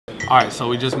All right, so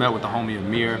we just met with the homie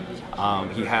Amir.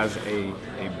 He has a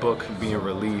book being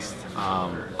released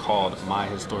called My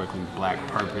Historically Black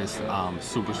Purpose.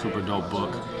 Super dope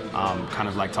book. Kind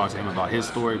of like talk to him about his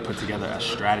story, put together a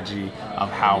strategy of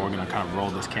how we're gonna kind of roll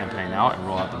this campaign out and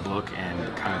roll out the book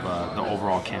and kind of the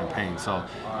overall campaign. So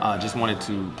just wanted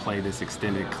to play this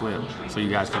extended clip so you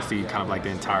guys can see kind of like the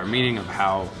entire meaning of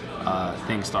how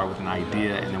things start with an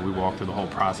idea, and then we walk through the whole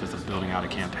process of building out a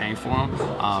campaign for them.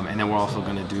 And then we're also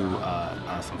going to do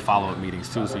some follow-up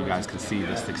meetings too, so you guys can see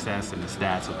the success and the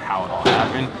stats of how it all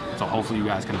happened. So hopefully you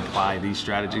guys can apply these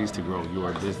strategies to grow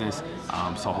your business.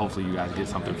 So hopefully you guys get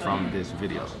something from this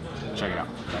video. Check it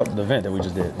out. The event that we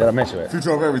just did, that I mentioned it.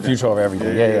 Future of everything. Future of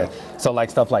everything. Yeah. So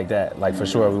like stuff like that, like for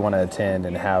sure we want to attend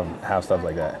and have stuff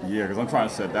like that. Yeah, because I'm trying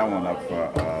to set that one up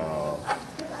for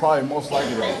probably most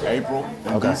likely in April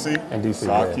in DC. In DC,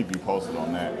 so I'll keep you posted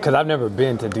on that. Because I've never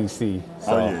been to DC.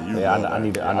 So I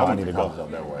need to. I know I need to go. Up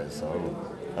that way,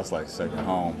 so that's like second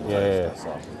home. Yeah.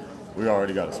 So we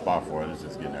already got a spot for it. It's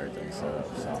just getting everything set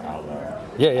up. So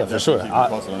I'll yeah, for sure. Keep you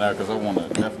posted on that because I want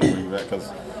to definitely do that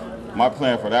because my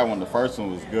plan for that one, the first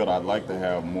one was good. I'd like to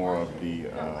have more of the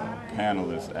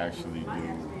panelists actually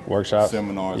do workshops,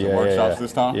 seminars, and workshops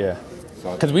this time. Yeah.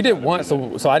 Because we did one,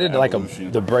 so I did like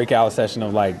the breakout session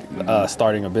of like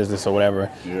starting a business or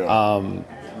whatever. Yeah.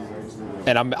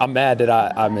 And I'm mad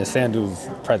that I missed Sandhu's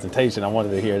presentation. I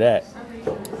wanted to hear that.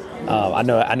 I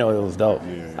know it was dope.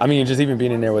 Yeah. I mean, just even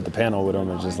being in there with the panel with him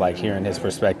and just like hearing his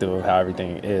perspective of how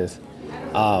everything is.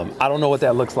 I don't know what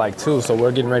that looks like too. So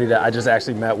we're getting ready to. I just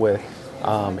actually met with.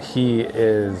 He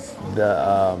is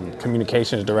the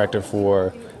communications director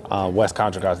for. West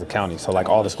Contra Costa County, so like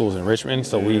all the schools in Richmond.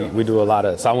 So we do a lot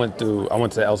of. So I went to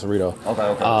El Cerrito.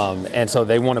 Okay. And so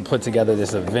they want to put together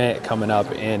this event coming up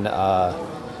in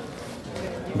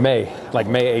May, like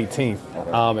May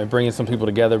 18th, and bringing some people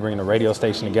together, bringing the radio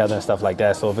station together and stuff like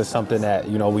that. So if it's something that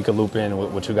we could loop in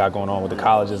with what you got going on with the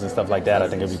colleges and stuff like that, I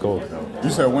think it'd be cool. You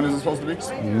said when is it supposed to be?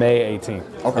 May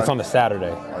 18th. Okay. It's on a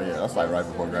Saturday. Oh yeah, that's like right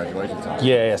before graduation time.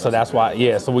 Yeah. So that's why.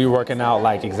 Yeah. So we were working out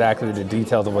like exactly the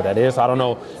details of what that is. So I don't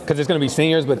know because it's going to be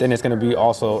seniors, but then it's going to be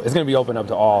open up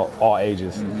to all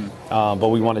ages. But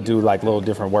we want to do like little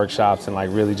different workshops and like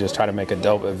really just try to make a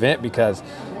dope event because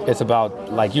it's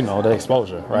about like the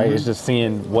exposure, right? It's just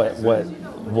seeing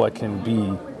what can be,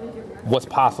 what's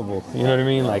possible. You know what I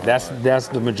mean? Like that's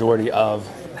the majority of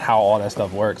how all that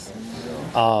stuff works.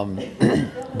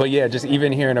 But yeah, just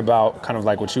even hearing about kind of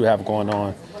like what you have going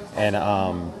on, and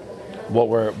what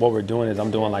we're doing is I'm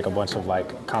doing like a bunch of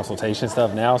like consultation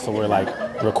stuff now. So we're like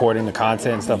recording the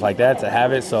content and stuff like that to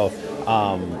have it. So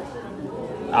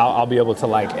I'll be able to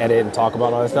like edit and talk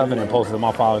about all that stuff and then post it to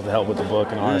my followers to help with the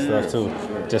book and all that stuff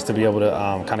too, just to be able to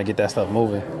kind of get that stuff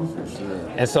moving.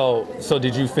 And so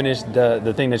did you finish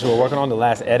the thing that you were working on, the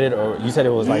last edit, or you said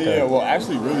it was like well,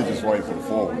 actually really just waiting for the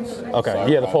forwards. Okay,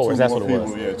 so the forwards, that's what it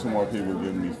was. Yeah, 2 more people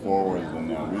giving me forwards and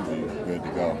then we'll be good to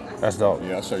go. That's dope.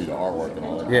 Yeah, I'll show you the artwork and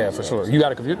all that. Yeah, for sure. You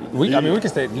got a computer? I mean, we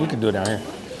can do it down here.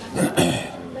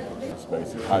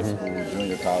 Basically, high school,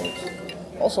 junior college.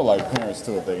 Also, like parents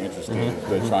too, if they're interested, if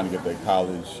they're trying to get their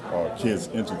college or kids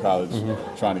into college,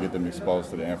 trying to get them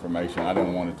exposed to the information. I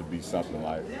didn't want it to be something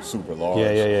like super large.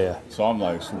 Yeah. So I'm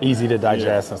like super easy to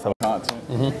digest and stuff.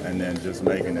 Content, and then just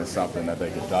making it something that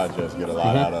they can digest, get a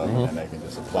lot out of, and they can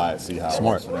just apply it, see how it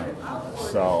works for them.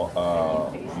 So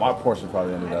my portion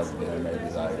probably ended up being maybe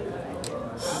like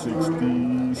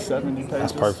 60, 70 pages.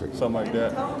 That's perfect. Something like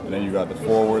that. And then you got the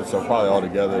forward, so probably all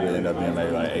together they end up being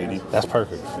maybe like 80. That's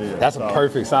perfect. Yeah, that's a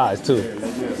perfect size too.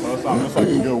 So it's like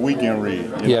a good weekend read. You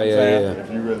know what I'm saying?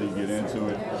 If you really get into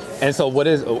it. And so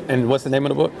what's the name of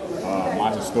the book?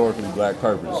 My Historically Black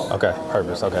Purpose. Okay,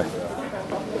 Purpose, okay.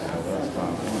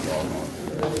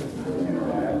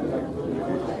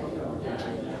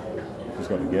 Just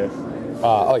go to guess.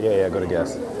 Go to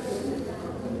guess.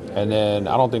 And then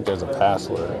I don't think there's a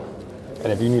password.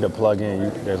 And if you need a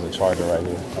plug-in, there's a charger right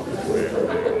here.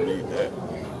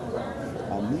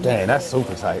 Dang, that's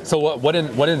super tight. So what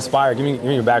inspired? Give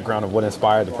me your background of what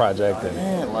inspired the project. And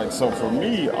man, like so for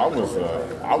me, I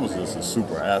was just a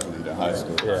super athlete in high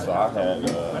school. Yeah. So I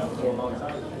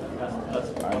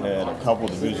had a couple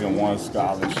Division I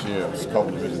scholarships, a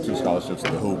couple Division II scholarships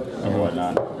to the hoop and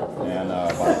whatnot. And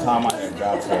by the time I had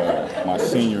got to my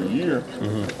senior year.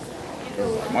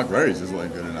 My grades just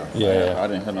wasn't good enough. I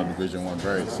didn't have no Division I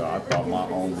grades, so I thought my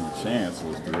only chance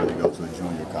was to really go to a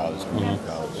junior college, community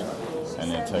college, and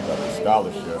then take up a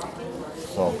scholarship.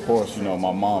 So of course, my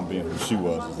mom being who she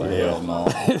was like, hell no.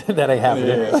 That ain't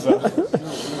happening.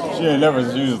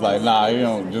 She was like, nah, you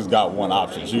don't just got one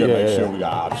option. She gotta make sure we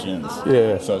got options.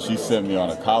 Yeah. So she sent me on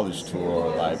a college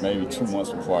tour like maybe 2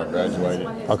 months before I graduated.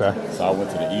 Okay. So I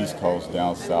went to the East Coast,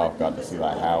 down south, got to see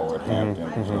like Howard, Hampton,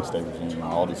 Virginia State, Virginia,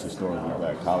 all these historically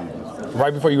black colleges.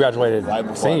 Right before you graduated? Right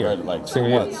before senior. I graduated, like 2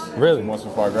 senior months. Really? 2 months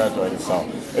before I graduated. So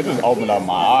it just opened up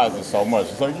my eyes to so much.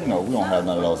 It's like, you know, we don't have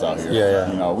none of those out here.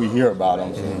 Yeah. You know, we hear about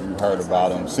them, so we heard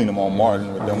about them, seen them on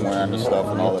Martin with them wearing the stuff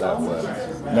and all of that,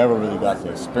 but never really got to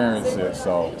experience it.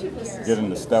 So getting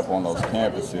to step on those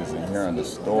campuses and hearing the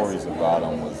stories about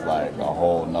them was like a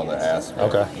whole nother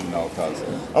aspect. Okay. You know, because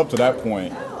up to that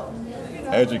point,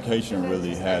 education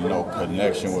really had no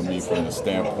connection with me from the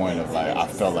standpoint of like, I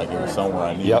felt like it was somewhere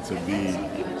I needed to be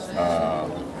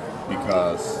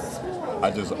because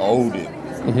I just owed it.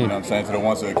 You know what I'm saying, to the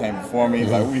ones that came before me.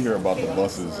 Like, we hear about the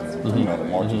buses and, you know, the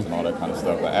marches and all that kind of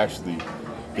stuff, but actually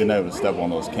being able to step on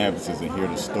those campuses and hear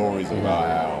the stories about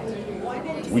how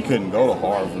we couldn't go to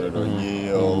Harvard or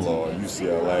Yale or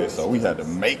UCLA, so we had to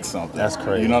make something. That's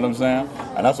crazy. You know what I'm saying?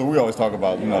 And that's what we always talk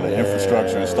about, you know, the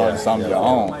infrastructure and starting something of your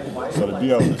own. So to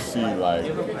be able to see,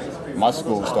 like, my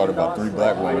school started by 3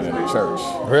 black women in a church.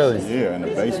 Really? Yeah, in the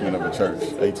basement of a church,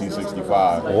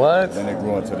 1865. What? Then it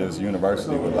grew into this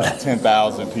university with like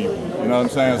 10,000 people. You know what I'm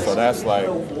saying? So that's like,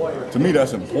 to me,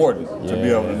 that's important to be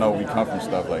able to know we come from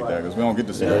stuff like that, because we don't get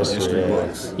to see that in history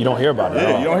books. You don't hear about it.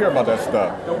 Yeah, you don't hear about that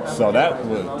stuff. So that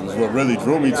was what really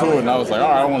drew me to it, and I was like, all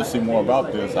right, I want to see more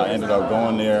about this. I ended up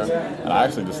going there, and I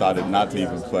actually decided not to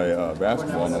even play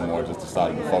basketball no more, just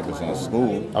decided to focus on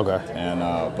school. Okay. And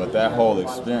but that whole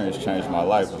experience changed my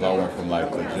life, because I went from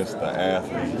like just the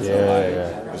athlete to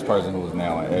like this person who was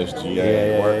now an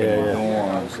SGA, working in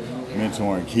dorms,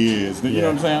 mentoring kids. You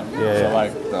know what I'm saying? So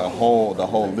like the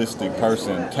holistic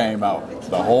person came out,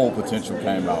 the whole potential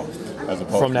came out as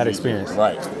opposed from that to experience.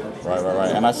 Right.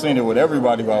 And I seen it with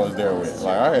everybody who I was there with.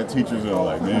 Like, I had teachers who were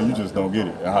like, man, you just don't get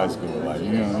it in high school. Like,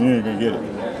 you ain't gonna get it.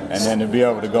 And then to be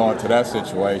able to go into that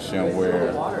situation where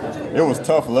it was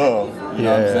tough love, you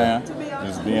know what I'm saying?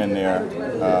 Just being there,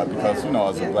 because, you know,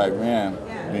 as a black man,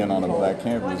 being on a black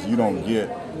campus, you don't get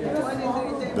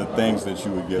the things that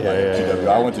you would get at GW.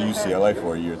 I went to UCLA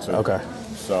for a year too. Okay.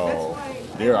 So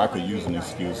there I could use an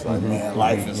excuse like, man,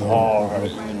 life is hard.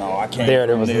 You know, I can't There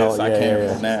from was this, no, I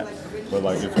can't from that. But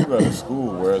like, if you go to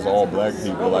school where it's all black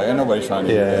people, like, ain't nobody trying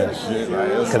to do that shit.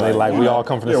 Because they like, we all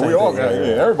come from the same we all thing.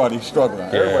 Everybody's struggling.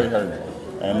 Everybody hurting.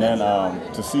 And then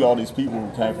to see all these people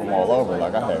who came from all over,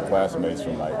 like I had classmates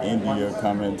from like India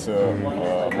coming to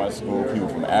my school, people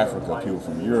from Africa, people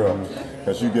from Europe,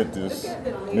 because you get this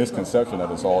misconception that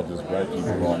it's all just black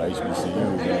people going to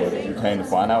HBCUs, and what you came to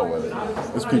find out with it,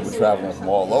 there's people traveling from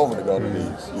all over to go to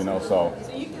these, you know, so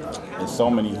there's so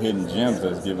many hidden gems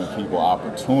that's giving people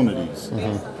opportunities.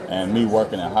 And me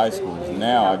working in high schools,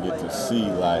 now I get to see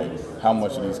like how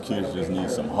much of these kids just need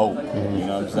some hope. You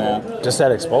know what I'm saying? Just that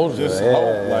exposure. Just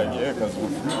hope, like, because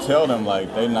you tell them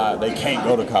like they can't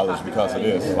go to college because of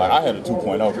this. Like, I had a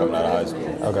 2.0 coming out of high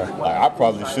school. Okay. Like, I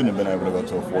probably shouldn't have been able to go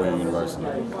to a 4-year university,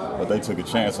 but they took a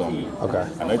chance on me. Okay.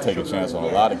 And they take a chance on a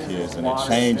lot of kids, and it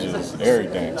changes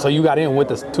everything. So you got in with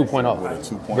the 2.0?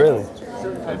 With a 2.0.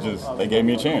 Really? They gave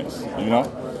me a chance, you know?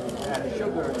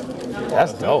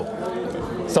 That's dope.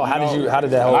 So how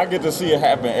did that help? And I get to see it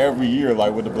happen every year,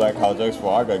 like with the Black College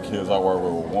Expo. I got kids I work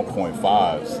with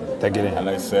 1.5s. They get in. And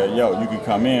they said, yo, you can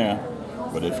come in,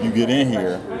 but if you get in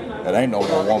here, it ain't no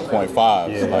more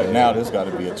 1.5s. Like, now this got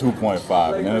to be a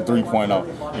 2.5 and then a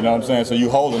 3.0. You know what I'm saying? So you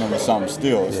holding them to something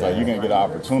still. It's like, you're going to get an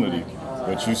opportunity,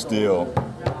 but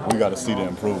we got to see the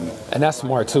improvement. And that's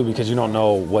smart too, because you don't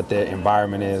know what the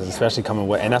environment is, especially coming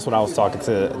with, and that's what I was talking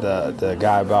to the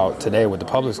guy about today with the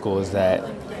public school, is that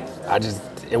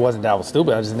it wasn't that I was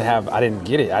stupid. I didn't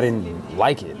get it. I didn't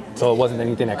like it. So it wasn't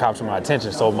anything that captured my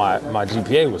attention. So my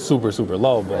GPA was super, super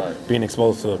low, but being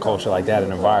exposed to a culture like that,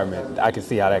 an environment, I could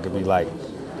see how that could be like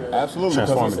absolutely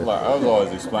transformative. Because like, I was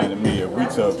always explaining to me, if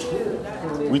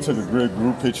we took a good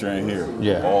group picture in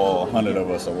here, all 100 of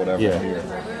us or whatever in here,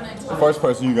 the first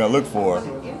person you gotta look for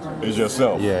is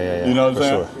yourself. You know what I'm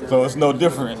saying? Sure. So it's no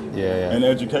different in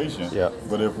education.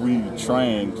 But if we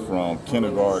trained from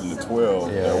kindergarten to 12,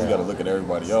 we got to look at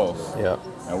everybody else.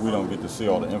 And we don't get to see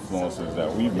all the influences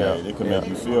that we've made. It can make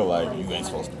you feel like you ain't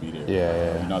supposed to be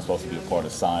there. You're not supposed to be a part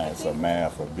of science or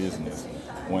math or business.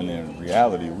 When in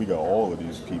reality, we got all of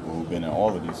these people who've been in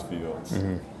all of these fields.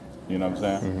 You know what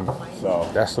I'm saying? So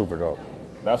that's super dope.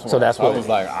 That's what. So that's I what was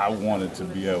like. I wanted to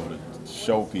be able to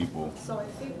show people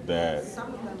that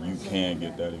you can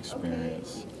get that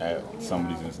experience at some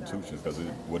of these institutions, because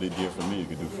what it did for me, it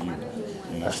could do for you.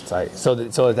 You know? That's tight. So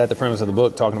is that the premise of the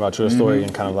book, talking about your story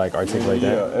and kind of like articulate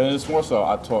that? Yeah, and it's more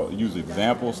so use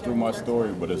examples through my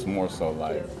story, but it's more so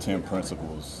like 10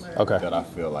 principles that I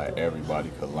feel like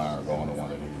everybody could learn going to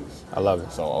one of these. I love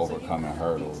it. So overcoming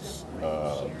hurdles,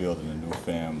 building a new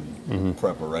family,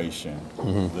 preparation,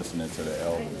 listening to the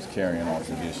elders, carrying on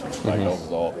traditions. Like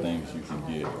those are all things you can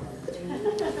get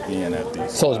being at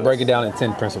these. So let's break it down in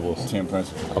 10 principles. 10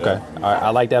 principles. Okay. Yeah. All right. I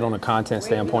like that on a content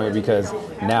standpoint, because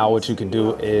now what you can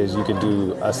do is you can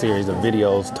do a series of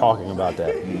videos talking about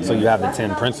that. So you have the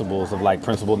 10 principles of like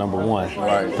principle number 1,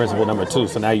 principle number 2.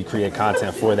 So now you create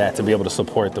content for that to be able to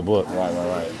support the book.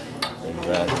 Right.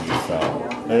 Exactly. So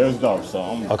it's dope. So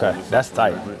I'm okay. That's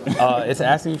tight. It's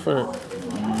asking you for.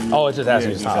 Oh, it's just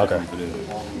asking you for time. Okay.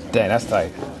 Dang, that's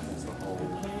tight.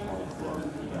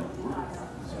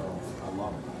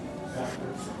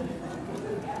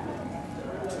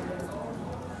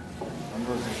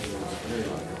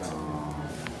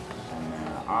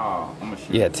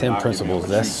 Yeah, 10 principles.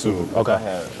 That's super. Okay. I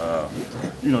had,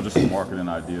 just some marketing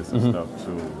ideas and stuff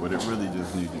too, but it really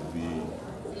just needed to be.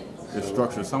 It's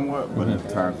structured somewhat, but in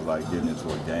terms of like getting into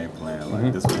a game plan,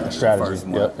 like this was strategy. The first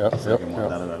month, second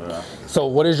month, Yep. So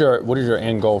what is your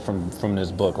end goal from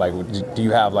this book? Like, do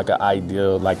you have like an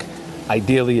ideal? Like,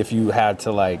 ideally, if you had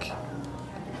to like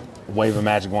wave a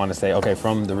magic wand and say, okay,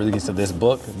 from the release of this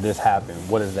book, this happened.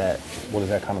 What does that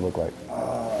kind of look like?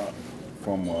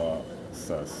 From a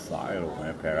societal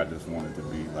impact, I just wanted to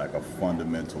be like a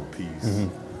fundamental piece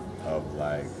of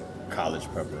like college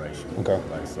preparation. Okay.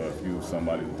 Like, so if you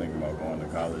somebody who's thinking about going to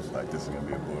college, like this is gonna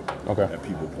be a book that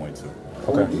people point to.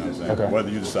 Okay. You know what I'm saying? Okay. Whether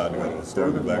you decide to go to a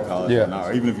historically black college or not,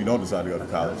 or even if you don't decide to go to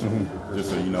college, just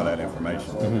so you know that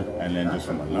information. And then just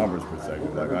from a numbers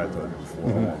perspective, like I told you before,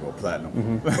 I want to go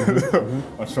platinum.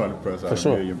 I'm trying to press out $1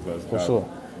 million plus. For sure.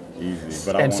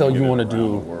 Easy. But and so you want to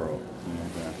do. The world, you know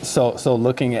what I'm saying? So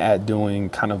looking at doing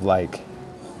kind of like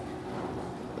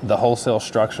the wholesale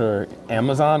structure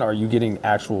Amazon, or are you getting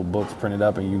actual books printed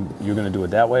up and you're going to do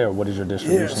it that way, or what is your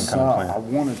distribution kind of plan? I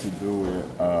wanted to do it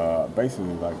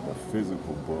basically like the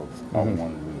physical books. I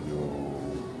wanted to do.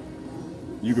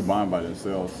 You could buy them by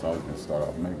themselves, so I was going to start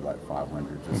off maybe like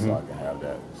 500, just so I can have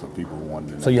that. So people who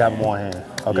wanted it. So you have them on hand.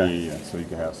 Okay. Yeah. So you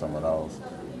can have some of those.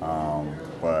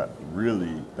 But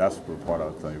really, that's the part I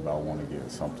was telling you about. I want to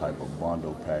get some type of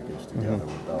bundle package together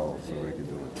with those, so we could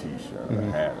do a T-shirt, a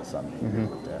hat, or something you can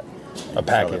do with that. A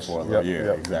package.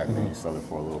 Exactly. You sell it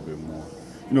for a little bit more.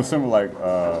 Similar like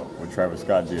what Travis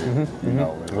Scott did. With his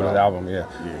album. Yeah.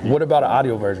 What about an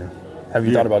audio version? Have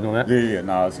you thought about doing that? Yeah.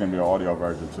 No, it's gonna be an audio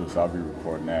version too. So I'll be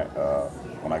recording that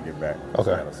when I get back.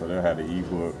 Okay. So they'll have the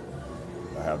ebook,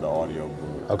 I have the audio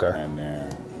book, and then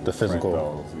the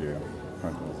physical.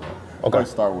 Print those out. Okay. I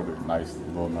start with a nice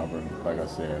little number, like I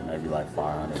said, maybe like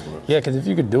 500 books. Yeah, because if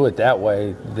you could do it that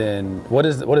way, then what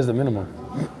is the minimum?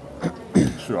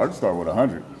 Sure, I can start with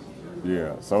 100.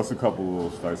 Yeah, so it's a couple of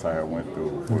little sites I went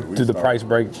through. Do the price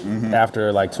break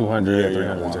after like 200 or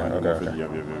 300? Okay.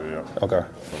 Okay.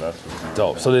 So that's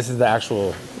dope. So this is the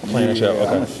actual plan. Yeah, I'm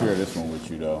gonna share this one with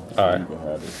you though. So all right. You can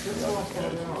have this.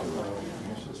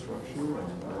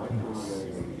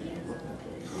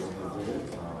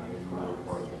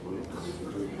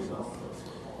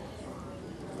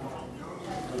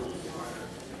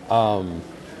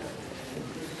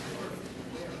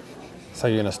 So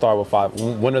you're gonna start with 5.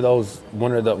 When are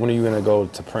you gonna go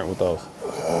to print with those?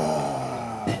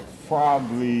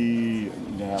 Probably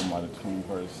they have them by the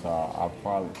 21st. I'll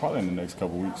probably in the next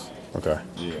couple weeks. Okay.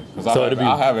 Yeah, because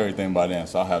I'll have everything by then,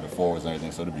 so I'll have the forwards and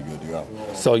everything, so it'll be good to go.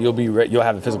 So you'll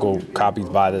have the physical copies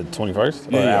by the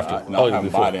 21st or after? I'll have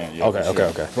them by then. Yeah,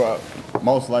 Okay.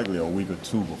 Most likely a week or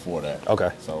two before that.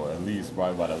 Okay. So at least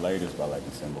probably by the latest, by like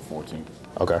December 14th.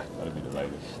 Okay. That'll be the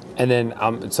latest. And then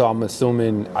I'm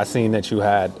assuming I seen that you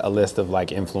had a list of like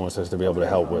influencers to be able to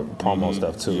help with promo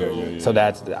stuff too. Yeah. So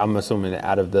I'm assuming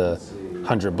out of the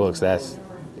 100 books, that's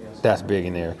big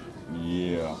in there.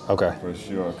 Yeah. Okay. For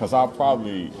sure. Because I'm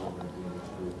gonna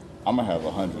have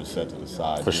 100 set to the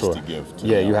side for just sure. to give to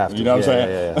you them. have to. You know what I'm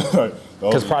saying? Yeah.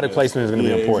 Because product placement is going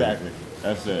to be important. Exactly.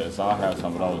 That's it. So I'll have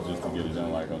some of those just to get it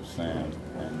done, like I'm saying.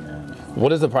 And then,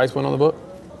 what is the price point on the book?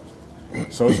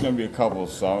 So it's gonna be a couple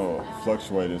so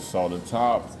fluctuating. So the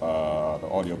top, the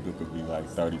audio book would be like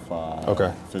 35.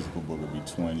 Okay. Physical book would be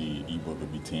 20. Ebook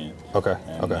would be 10. Okay.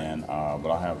 And then,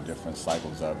 but I have different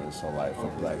cycles of it. So like for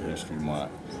Black History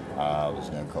Month, it's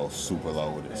gonna go super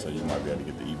low with it. So you might be able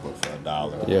to get the ebook for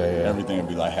 $1. Yeah. Everything would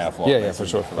be like half off. Yeah, for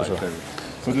sure.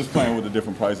 So just playing with the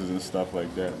different prices and stuff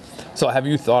like that. So have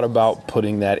you thought about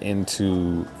putting that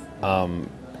into,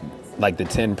 like the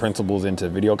 10 principles into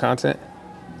video content?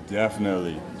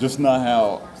 Definitely. Just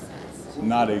not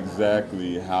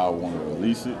exactly how I want to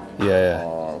release it. Yeah.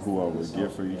 Or who I would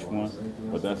get for each one.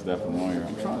 But that's definitely on here.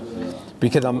 I'm trying to see.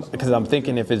 Because I'm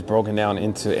thinking if it's broken down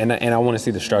into, and I want to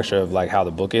see the structure of like how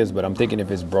the book is, but I'm thinking if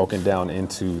it's broken down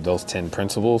into those 10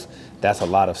 principles, that's a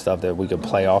lot of stuff that we could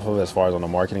play off of as far as on a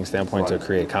marketing standpoint to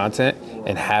create content,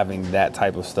 and having that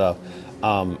type of stuff.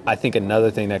 I think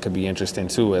another thing that could be interesting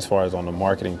too, as far as on the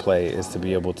marketing play, is to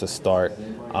be able to start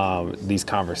these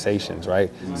conversations,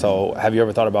 right? Mm-hmm. So have you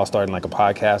ever thought about starting like a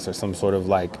podcast or some sort of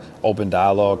like open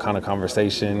dialogue kind of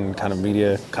conversation, kind of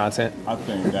media content? I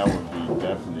think that would be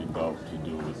definitely dope to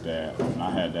do with that. And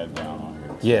I had that down on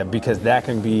here. Yeah, because that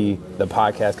can be, the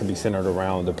podcast can be centered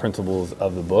around the principles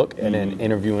of the book, and then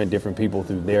interviewing different people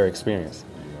through their experience.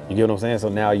 You get what I'm saying? So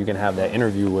now you can have that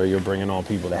interview where you're bringing on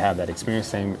people that have that experience,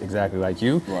 same exactly like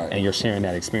you, and you're sharing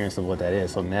that experience of what that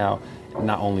is. So now,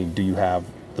 not only do you have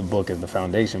the book as the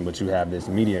foundation, but you have this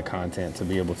media content to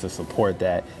be able to support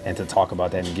that and to talk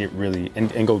about that and get really,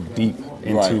 and go deep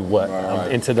into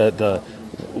into the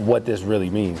what this really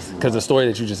means. Because the story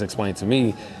that you just explained to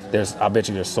me, I bet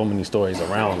you there's so many stories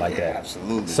around like that.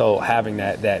 Absolutely. So having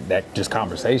that just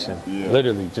conversation,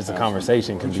 literally just a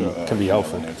conversation can be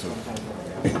helpful.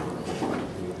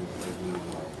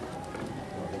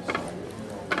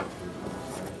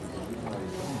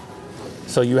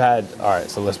 So you had, all right,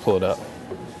 so let's pull it up.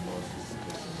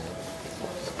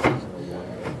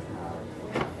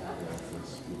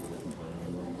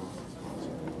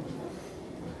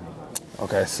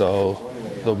 Okay, so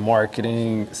the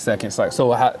marketing second cycle.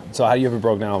 So how do you ever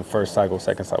broke down first cycle,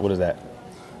 second cycle? What is that?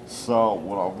 So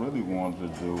what I really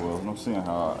wanted to do was, and I'm seeing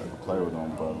how I could play with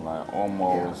them, but like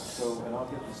almost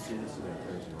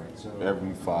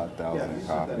every 5,000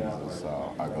 copies or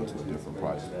so, I go to a different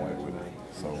price point with it.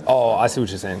 So I see what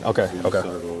you're saying. Okay.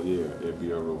 Circle, it'd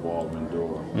be a revolving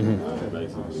door.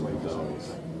 Basically,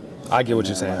 those. I get what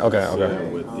you're saying. Okay.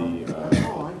 With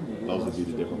the those would be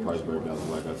the different price breakdowns.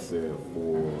 Like I said,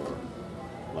 for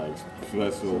like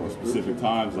specific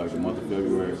times, like the month of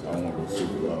February, I want to go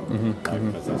super low.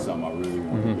 Like that's something I really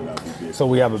want to get out. So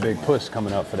we have a big push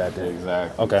coming up for that day.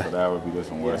 Exactly. Okay. So that would be this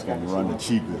one where it's going to run the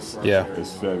cheapest. Yeah.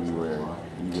 It's February.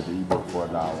 You get the ebook for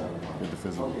 $1, get the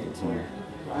physical for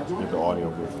 $10, get the audio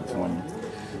book for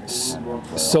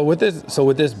 $20. So with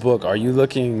this book, are you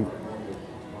looking?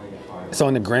 So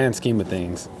in the grand scheme of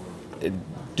things,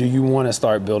 do you want to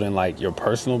start building like your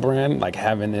personal brand, like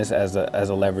having this as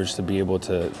a leverage to be able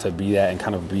to be that and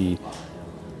kind of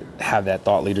have that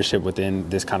thought leadership within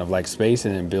this kind of like space,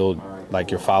 and then build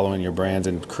like your following, your brands,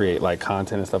 and create like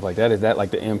content and stuff like that? Is that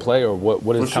like the end play, or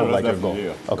what is kind of like your goal?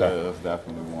 Yeah. Okay. That's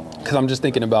definitely one of them. Because I'm just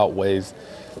thinking about ways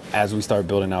as we start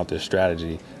building out this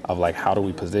strategy of like how do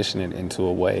we position it into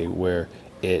a way where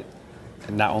it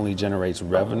not only generates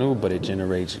revenue, but it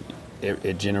generates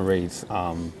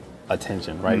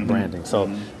attention, right? Branding. So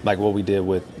like what we did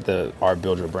with our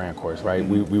Build Your Brand course, right?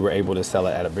 We were able to sell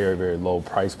it at a very, very low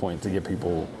price point to get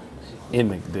people in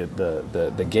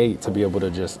the gate to be able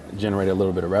to just generate a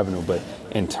little bit of revenue, but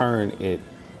in turn it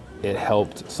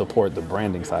helped support the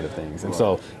branding side of things. And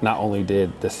so not only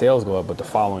did the sales go up, but the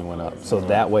following went up. So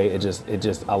that way it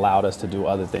just allowed us to do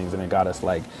other things, and it got us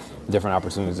like different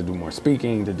opportunities to do more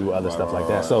speaking, to do other stuff like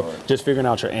that. So just figuring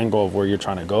out your end goal of where you're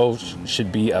trying to go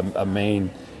should be a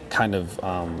main kind of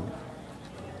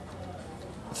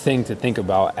thing to think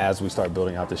about as we start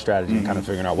building out this strategy and kind of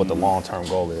figuring out what the long-term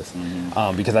goal is.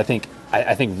 Because I think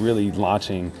really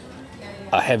launching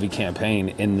a heavy campaign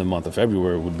in the month of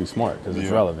February would be smart because it's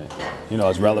relevant.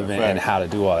 It's relevant and how to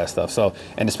do all that stuff. So,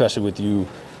 and especially with you,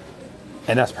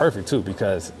 and that's perfect too,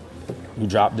 because you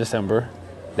drop December.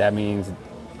 That means,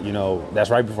 that's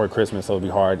right before Christmas, so it'll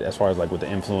be hard as far as like with the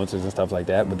influencers and stuff like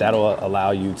that. But that'll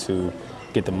allow you to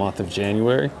get the month of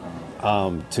January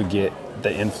to get the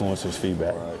influencers'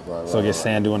 feedback. So get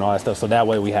Sandu and all that stuff. So that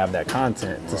way we have that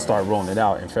content to start rolling it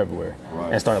out in February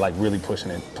and start like really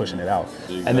pushing it out.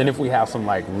 Exactly. And then if we have some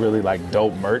like really like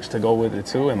dope merch to go with it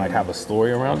too, and like have a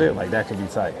story around it, like that could be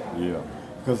tight. Yeah.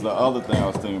 Because the other thing I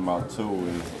was thinking about too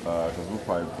is because we'll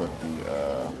probably put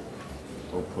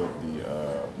we'll put the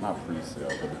not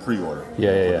pre-sale, but the pre-order.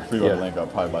 Yeah. The pre-order link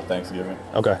up probably by Thanksgiving.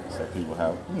 Okay. So people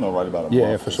have, right about a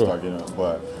month for to sure. start getting it.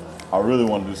 But I really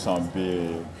want to do something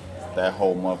big that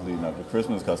whole month leading up to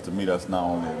Christmas, because to me that's not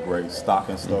only a great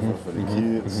stocking stuffer for the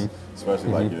kids, especially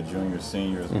like your juniors,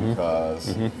 seniors,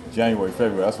 because January,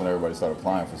 February, that's when everybody started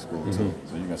applying for school too.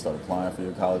 So you can start applying for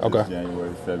your colleges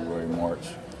January, February, March.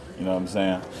 You know what I'm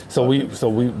saying? So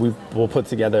we'll put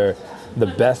together the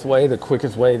best way, the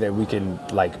quickest way that we can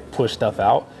like push stuff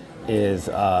out is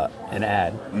an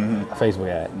ad, a Facebook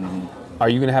ad. Are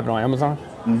you gonna have it on Amazon?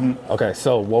 Okay,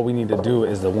 so what we need to do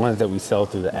is the ones that we sell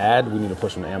through the ad, we need to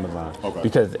push them to Amazon.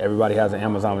 Because everybody has an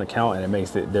Amazon account, and it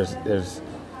makes it there's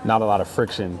not a lot of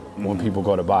friction when people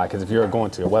go to buy. Because if you're going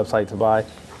to your website to buy,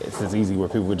 it's as easy where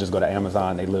people would just go to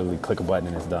Amazon, they literally click a button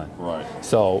and it's done. Right.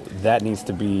 So that needs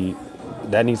to be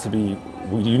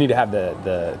you need to have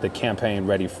the campaign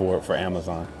ready for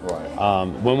Amazon. Right.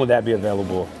 When will that be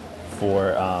available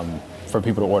for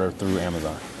people to order through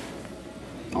Amazon?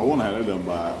 I want to have it done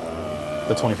by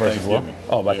the 21st as well?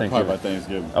 Oh, by Thanksgiving. Probably by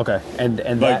Thanksgiving. Okay, and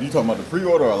like that, you talking about the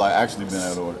pre-order or like actually being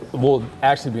able to order? Well,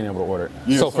 actually being able to order it.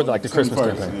 Yeah, so for like the Christmas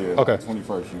 21st, campaign. Yeah, okay.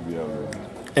 21st you'll be able to.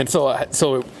 And so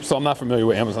I'm not familiar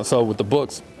with Amazon. So with the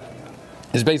books,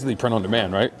 it's basically print on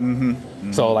demand, right?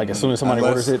 So like as soon as somebody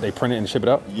orders it, they print it and ship it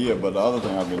up? Yeah, but the other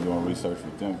thing I've been doing research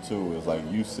with them too is like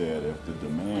you said, if the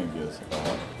demand gets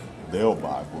up, they'll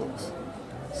buy books.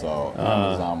 So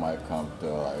Amazon might come to,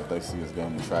 like, if they see us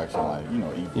gaining traction, like,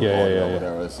 ebook or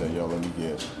whatever, they say, yo, let me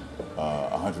get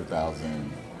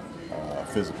 100,000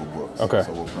 physical books. Okay.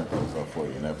 So we'll print those up for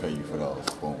you, and they'll pay you for those.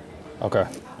 Boom. Okay.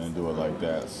 And do it like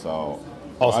that. So.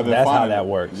 So that's how that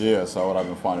works. Yeah, so what I've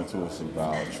been finding too is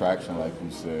about traction, like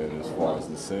you said, as far as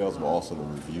the sales, but also the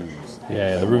reviews.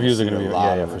 Yeah, the reviews are going to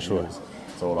be, for sure.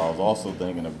 So what I was also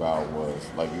thinking about was,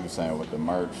 like you were saying with the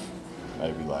merch,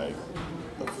 maybe like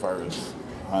the first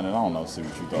 100, I don't know, see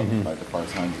what you thought, like the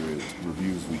first 100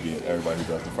 reviews we get, everybody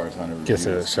who does the first 100 reviews gets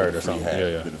a shirt or something.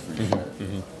 Get a free shirt.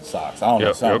 Socks. I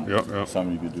don't know,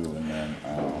 something you could do, and then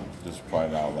just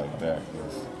spread it out like that.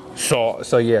 So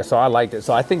I liked it.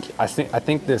 So I think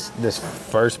this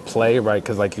first play, right?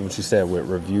 Because like what you said with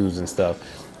reviews and stuff.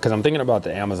 Because I'm thinking about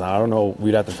the Amazon. I don't know.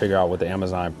 We'd have to figure out what the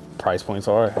Amazon price points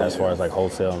are as far as like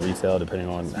wholesale and retail, depending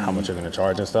on how much you're going to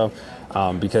charge and stuff.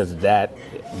 Because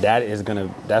that's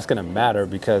gonna matter.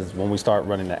 Because when we start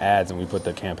running the ads and we put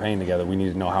the campaign together, we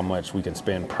need to know how much we can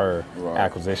spend per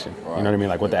acquisition. You know what I mean?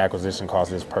 Like what the acquisition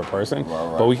cost is per person.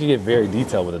 But we can get very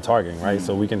detailed with the targeting, right?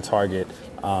 So we can target.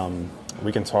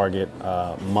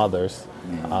 Mothers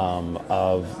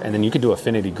and then you could do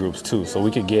affinity groups too. So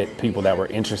we could get people that were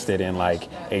interested in like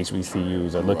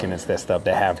HBCUs or looking at that stuff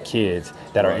that have kids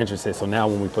that are interested. So now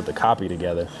when we put the copy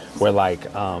together, we're like,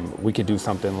 we could do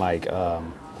something like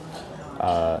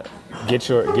get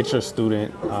your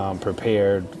student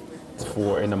prepared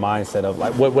for in the mindset of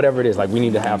like whatever it is, like we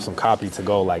need to have some copy to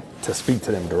go like to speak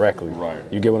to them directly. Right.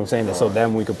 You get what I'm saying? Right. So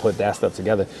then we could put that stuff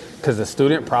together, because the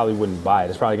student probably wouldn't buy it.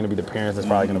 It's probably going to be the parents that's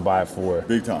probably going to buy it for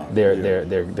big time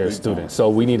their students. So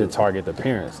we need to target the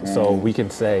parents. So we can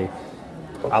say,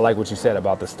 I like what you said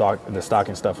about the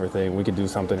stocking stuffer thing. We could do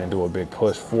something and do a big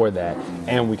push for that,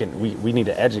 and we need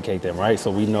to educate them, right? So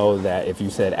we know that if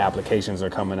you said applications are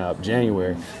coming up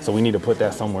January, so we need to put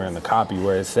that somewhere in the copy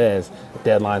where it says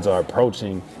deadlines are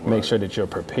approaching. Make sure that you're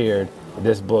prepared.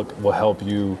 This book will help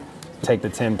you take the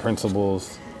 10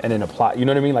 principles and then apply. You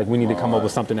know what I mean? Like we need to come up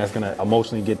with something that's gonna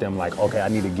emotionally get them like, okay, I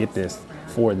need to get this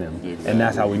for them, and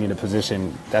that's how we need to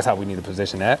position. That's how we need to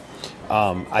position that.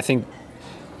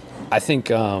 I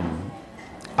think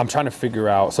I'm trying to figure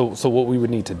out, so what we would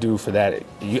need to do for that,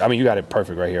 you got it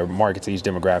perfect right here, market to each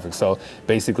demographic. So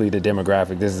basically the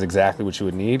demographic, this is exactly what you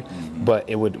would need, but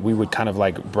we would kind of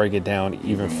like break it down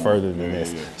even further than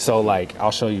this. So like,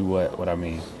 I'll show you what I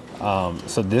mean.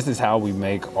 So this is how we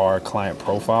make our client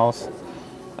profiles.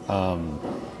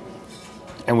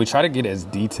 And we try to get as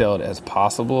detailed as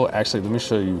possible. Actually, let me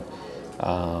show you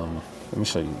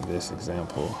this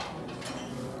example.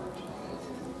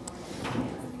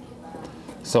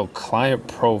 So client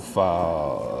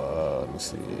profile, let me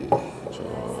see,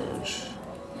 George.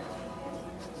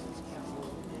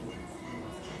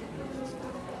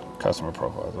 Customer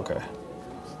profiles, okay.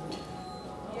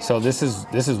 So this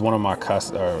is one of my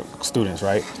students,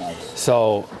 right? Nice.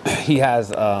 So he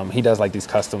does like these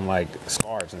custom like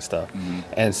scarves cards and stuff.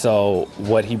 And so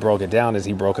what he broke it down is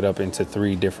he broke it up into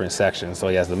 3 different sections. So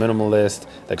he has the minimalist,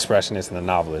 the expressionist, and the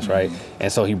novelist, right?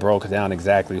 And so he broke down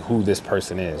exactly who this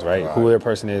person is, right? Who their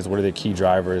person is, what are their key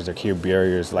drivers, their key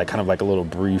barriers, like kind of like a little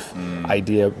brief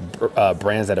idea,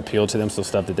 brands that appeal to them, so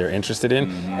stuff that they're interested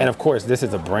in. And of course, this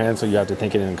is a brand, so you have to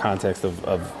think it in the context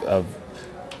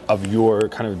of your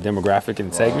kind of demographic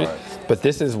and segment. But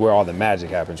this is where all the magic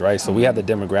happens, right? So we have the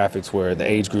demographics where the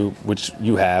age group, which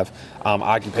you have,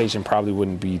 occupation probably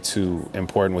wouldn't be too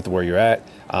important with where you're at.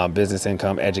 Business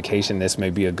income, education, this may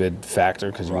be a good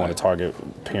factor because you want to target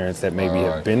parents that maybe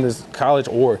have been to college,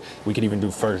 or we could even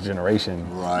do first generation,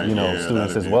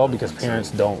 students as well, because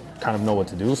parents don't kind of know what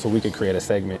to do. So we could create a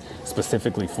segment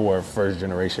specifically for first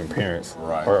generation parents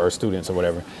or students or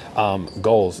whatever.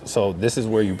 Goals. So this is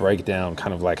where you break down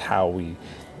kind of like how we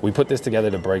put this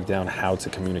together to break down how to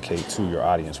communicate to your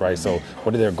audience, right? So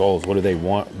what are their goals? What do they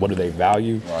want? What do they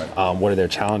value? What are their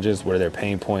challenges? What are their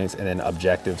pain points? And then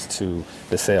objectives to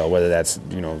the sale, whether that's,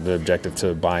 the objective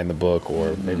to buying the book,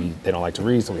 or maybe they don't like to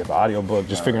read, so we have an audio book,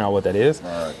 just figuring out what that is.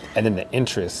 And then the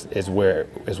interest is where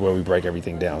we break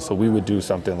everything down. So we would do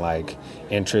something like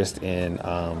interest in,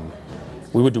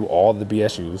 we would do all the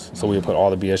BSUs. So we would put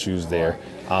all the BSUs there.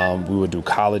 We would do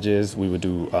colleges. We would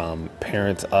do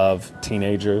parents of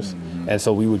teenagers. And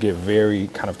so we would get very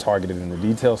kind of targeted in the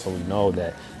details, so we know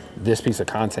that this piece of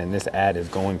content, this ad is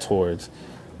going towards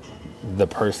the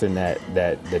person that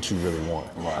you really want.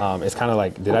 It's kind of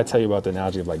like, did I tell you about the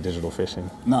analogy of like digital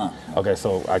fishing? No. Okay,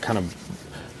 so I kind of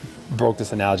broke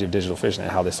this analogy of digital fishing and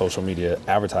how the social media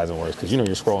advertising works, because you're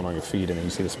scrolling on your feed and then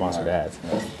you see the sponsored ads.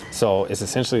 So it's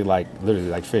essentially like literally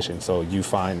like fishing. So you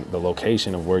find the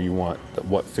location of where you want,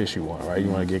 what fish you want, right? You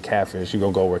want to get catfish, you're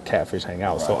gonna go where catfish hang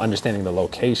out. So understanding the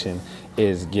location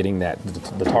is getting that,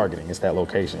 the targeting, it's that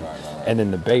location. And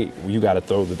then the bait, you got to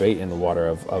throw the bait in the water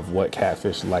of what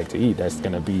catfish like to eat that's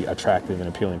going to be attractive and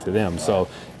appealing to them. So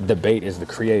the bait is the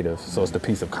creative, so it's the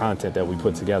piece of content that we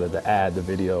put together, the ad, the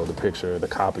video, the picture, the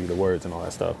copy, the words, and all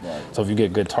that stuff. So if you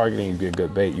get good targeting, you get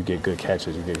good bait, you get good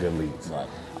catches, you get good leads.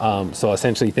 So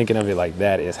essentially thinking of it like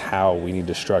that is how we need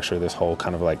to structure this whole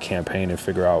kind of like campaign and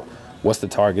figure out what's the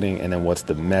targeting and then what's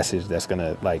the message that's going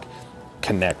to like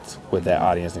connect with that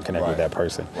audience and connect with that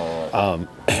person.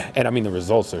 And I mean, the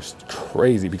results are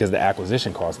crazy because the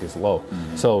acquisition cost gets low.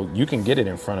 So you can get it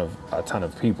in front of a ton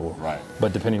of people,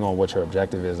 but depending on what your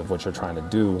objective is of what you're trying to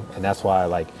do, and that's why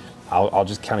like I'll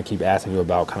just kind of keep asking you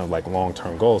about kind of like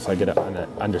long-term goals, so I get an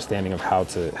understanding of how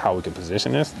we can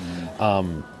position this.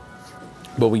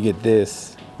 But we get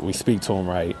this, we speak to them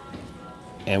right,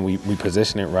 and we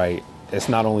position it right. It's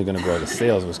not only going to grow the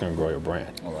sales, but it's going to grow your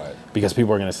brand. Because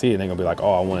people are going to see it and they're going to be like,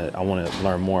 oh, I want to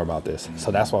learn more about this.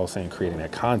 So that's why I was saying creating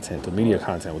that content, the media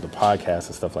content with the podcast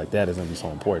and stuff like that is going to be so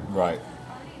important.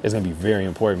 It's going to be very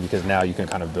important because now you can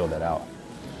kind of build that out.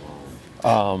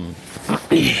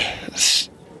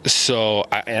 So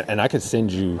I could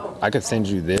send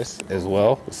you this as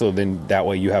well. So then that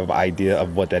way you have an idea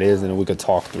of what that is, and then we could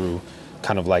talk through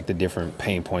kind of like the different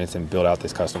pain points and build out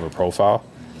this customer profile.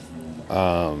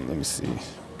 Let me see.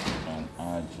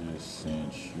 I just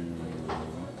sent you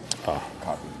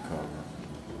copy the cover.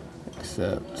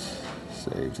 Accept,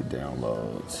 save to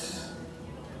downloads.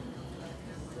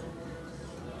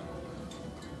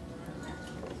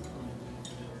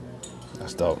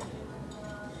 That's dope.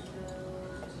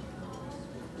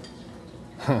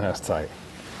 That's tight.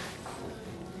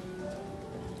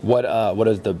 What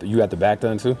is you got the back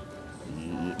done too?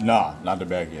 Nah, not the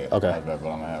back yet. Okay. Not the back, but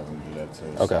I'm gonna have him do that too.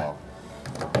 Okay. So,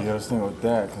 yeah, this thing with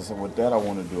that, because with that I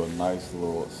want to do a nice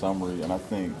little summary, and I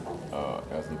think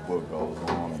as the book goes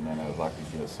on, and then as I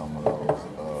can get some of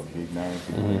those big names,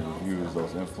 reviews,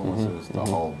 those influencers, the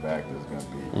whole back is gonna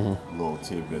be little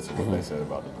tidbits of what they said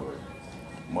about the book.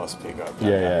 Must pick up.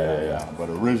 Yeah. But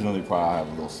originally, probably have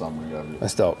a little summary of it.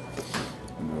 That's dope.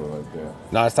 And do it like that.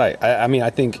 No, it's tight. I mean, I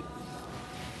think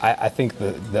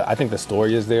the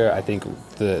story is there. I think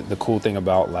the cool thing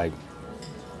about like,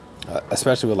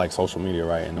 especially with like social media,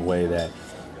 right, and the way that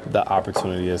the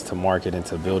opportunity is to market and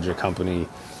to build your company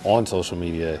on social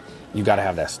media, you got to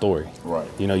have that story.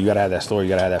 You got to have that story. You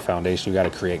got to have that foundation. You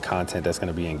got to create content that's going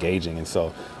to be engaging. And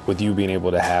so with you being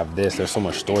able to have this, there's so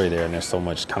much story there, and there's so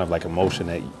much kind of like emotion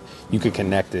that you could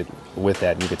connect it with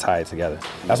that, and you could tie it together.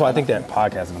 That's why I think that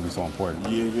podcast is going to be so important.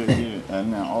 Yeah.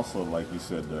 And then also, like you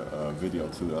said, the video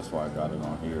too, that's why I got it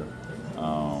on here.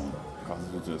 Because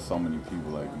there's just so many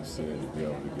people, like you said, to be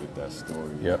able to get that story.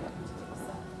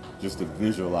 just to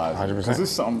visualize it. 100%. Because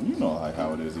it's something, you know like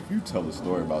how it is. If you tell a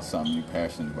story about something you're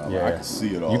passionate about, like, I can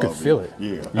see it all. You can feel it.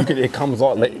 Yeah. You can. It comes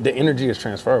all. Like, the energy is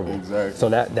transferable. Exactly. So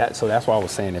that's why I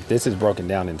was saying, if this is broken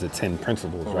down into 10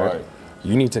 principles, right?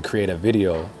 You need to create a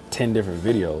video, 10 different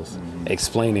videos,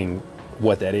 explaining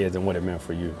what that is and what it meant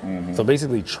for you. So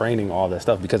basically training all that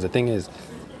stuff, because the thing is,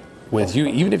 with you,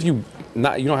 even if you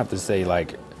don't have to say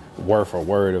like word for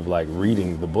word of like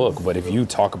reading the book, but if you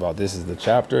talk about this is the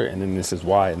chapter and then this is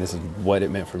why and this is what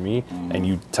it meant for me, and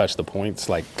you touch the points,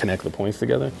 like connect the points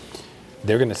together,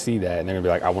 they're gonna see that and they're gonna be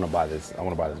like, I want to buy this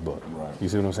book. You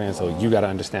see what I'm saying? So you got to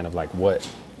understand of like what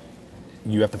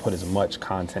you have to put as much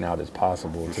content out as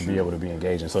possible to be able to be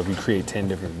engaging. So if you create 10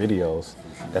 different videos,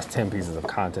 that's 10 pieces of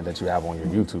content that you have on your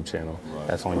YouTube channel,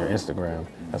 that's on your Instagram,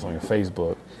 that's on your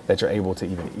Facebook, that you're able to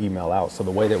even email out. So the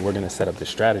way that we're gonna set up the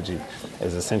strategy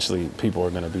is essentially people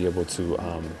are gonna be able to,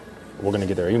 we're gonna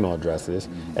get their email addresses,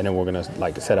 and then we're gonna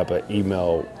like set up an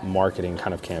email marketing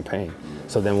kind of campaign.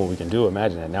 So then what we can do,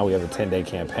 imagine that now we have a 10-day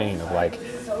campaign of like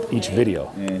each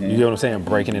video. You know what I'm saying?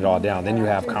 Breaking it all down. Then you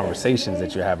have conversations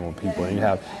that you're having with people,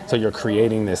 and so you're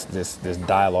creating this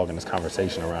dialogue and this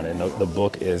conversation around it. And the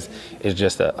book is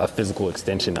just a physical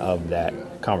extension of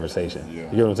that conversation. You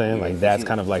know what I'm saying? Like that's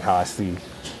kind of like how I see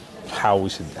how we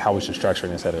should structure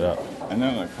it and set it up. And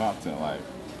then the content, like,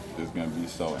 is gonna be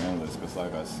so endless, because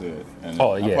like I said, and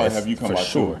I'll probably have you come out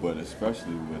sure. too, but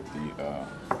especially with the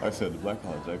like I said, the Black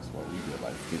College Expo, we get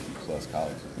like 50 plus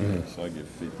colleges there. So I get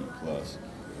 50 plus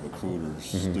recruiters,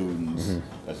 students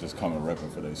that's just coming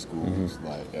repping for their schools,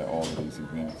 like at all of these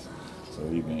events. So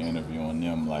even interviewing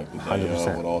them like the day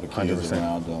of with all the kids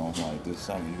around them, like this is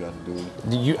something you got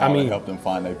to do. I mean, help them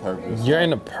find their purpose. You're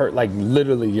in the like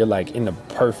literally, you're like in the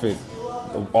perfect.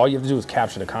 All you have to do is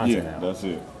capture the content. Yeah, that's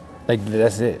it. Like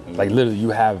that's it. Like literally, you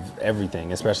have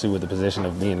everything. Especially with the position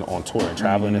of being on tour and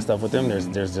traveling and stuff with them.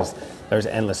 There's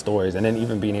endless stories, and then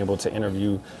even being able to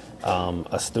interview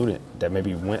a student that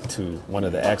maybe went to one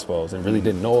of the expos and really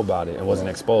didn't know about it and wasn't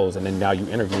exposed, and then now you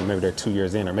interview, maybe they're 2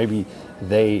 years in, or maybe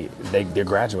they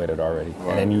graduated already,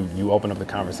 and then you open up the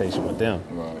conversation with them.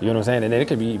 You know what I'm saying? And then it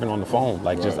could be even on the phone,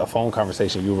 like just a phone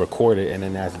conversation. You record it, and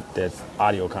then that's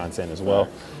audio content as well.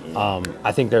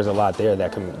 I think there's a lot there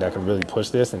that can really push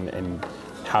this, and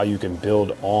how you can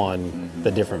build on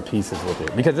the different pieces with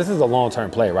it. Because this is a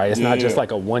long-term play, right? It's not just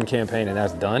like a one campaign and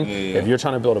that's done. If you're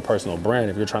trying to build a personal brand,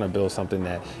 if you're trying to build something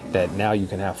that now you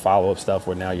can have follow-up stuff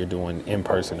where now you're doing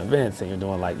in-person events and you're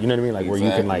doing like, you know what I mean? Like where you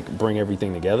can like bring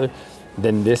everything together,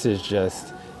 then this is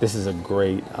a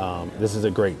great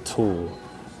tool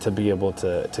to be able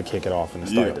to kick it off and to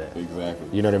start that. Exactly.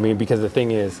 You know what I mean? Because the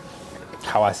thing is,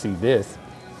 how I see this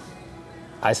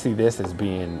as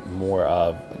being more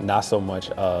of not so much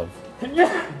of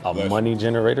a money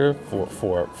generator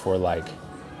for like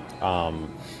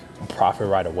profit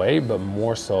right away, but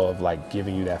more so of like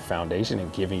giving you that foundation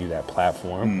and giving you that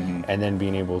platform, and then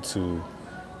being able to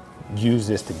use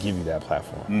this to give you that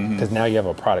platform. Because now you have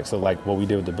a product. So like what we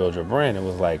did with the Build Your Brand, it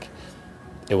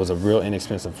was a real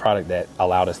inexpensive product that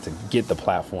allowed us to get the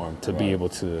platform to be able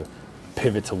to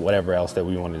pivot to whatever else that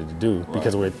we wanted to do,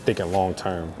 because we're thinking long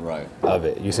term of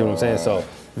it. You see what I'm saying? So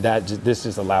this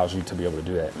just allows you to be able to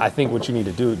do that. I think what you need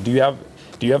to do. Do you have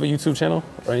a YouTube channel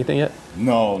or anything yet?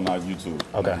 No, not YouTube.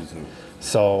 Okay. Not YouTube.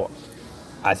 So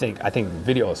I think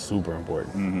video is super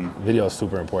important. Video is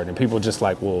super important, and people just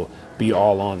like will be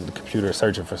all on the computer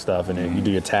searching for stuff, and then you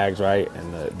do your tags right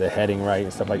and the heading right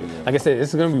and stuff like that. Like I said,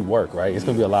 it's going to be work, right? It's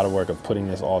going to be a lot of work of putting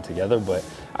this all together, but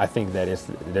I think that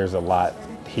there's a lot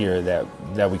here that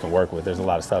we can work with. There's a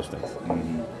lot of substance.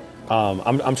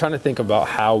 I'm trying to think about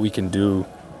how we can do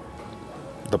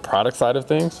the product side of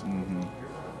things.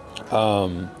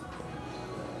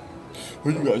 Who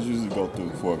you guys usually go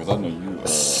through for? Because I know you.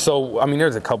 So, I mean,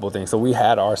 there's a couple of things. So we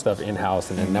had our stuff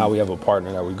in-house, and then now we have a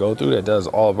partner that we go through that does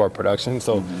all of our production.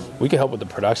 So we can help with the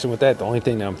production with that. The only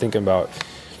thing that I'm thinking about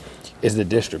is the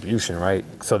distribution, right?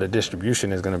 So the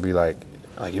distribution is going to be like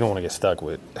you don't want to get stuck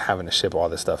with having to ship all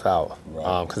this stuff out,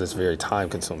 because it's very time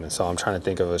consuming. So I'm trying to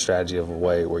think of a strategy of a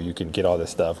way where you can get all this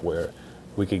stuff where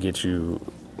we could get you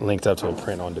linked up to a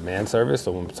print on demand service.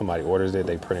 So when somebody orders it,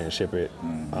 they print it and ship it,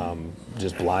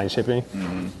 just blind shipping.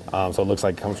 So it looks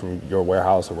like it comes from your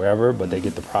warehouse or wherever, but they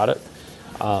get the product.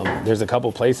 There's a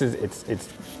couple places it's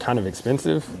kind of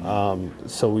expensive.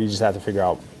 So we just have to figure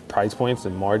out price points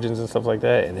and margins and stuff like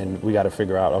that. And then we got to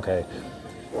figure out, okay,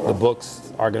 the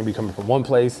books are going to be coming from one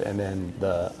place, and then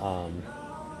the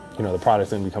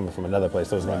product's going to be coming from another place.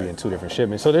 So it's going to be in two different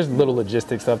shipments. So there's little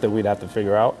logistic stuff that we'd have to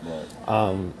figure out,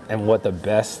 and what the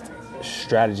best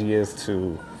strategy is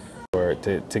to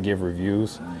give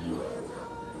reviews.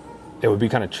 It would be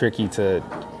kind of tricky to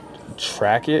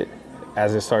track it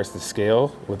as it starts to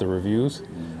scale with the reviews.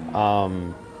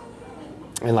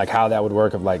 And like how that would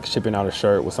work of like shipping out a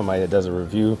shirt with somebody that does a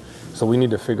review. So we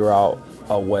need to figure out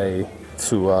a way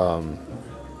to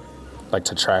like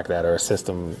to track that, or a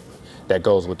system that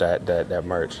goes with that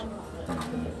merch.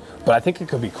 But I think it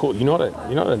could be cool. You know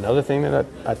another thing that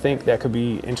I think that could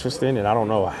be interesting, and I don't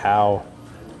know how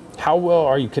well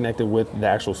are you connected with the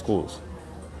actual schools?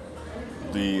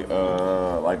 The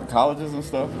like the colleges and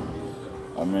stuff.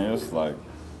 I mean, it's like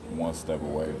one step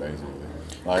away, basically.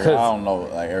 Like, I don't know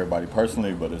like everybody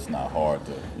personally, but it's not hard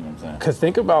to, you know what I'm saying? Because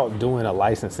think about doing a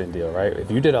licensing deal, right?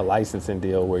 If you did a licensing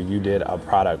deal where you did a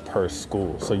product per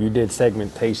school, so you did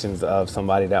segmentations of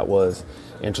somebody that was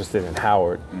interested in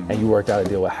Howard, and you worked out a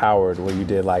deal with Howard where you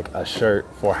did like a shirt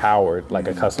for Howard, like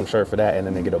a custom shirt for that, and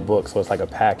then they get a book, so it's like a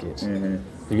package. You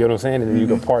get what I'm saying? And then you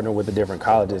can partner with the different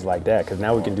colleges like that, because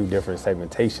now we can do different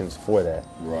segmentations for that.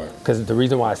 Right. Because the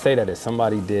reason why I say that is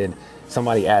somebody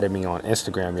added me on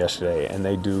Instagram yesterday, and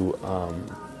they do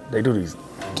these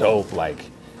dope like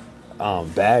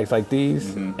bags like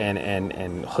these, and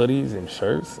hoodies and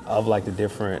shirts of like the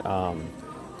different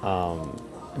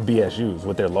BSUs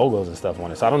with their logos and stuff on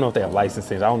it. So I don't know if they have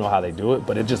licensing. I don't know how they do it,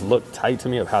 but it just looked tight to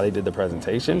me of how they did the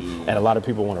presentation. And a lot of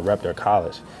people want to rep their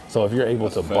college. So if you're able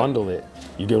to bundle it,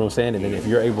 you get what I'm saying? And then if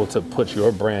you're able to put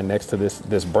your brand next to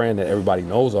this brand that everybody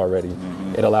knows already,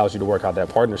 it allows you to work out that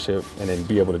partnership and then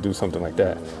be able to do something like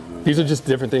that. These are just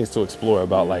different things to explore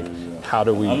about like how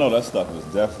do we... I know that stuff is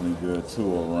definitely good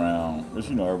too around, but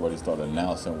everybody started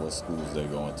announcing what schools they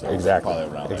go into. Exactly.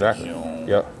 Probably around like June,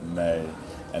 May.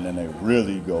 And then they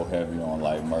really go heavy on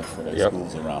like merch for their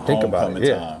schools around homecoming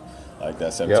time, like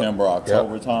that September,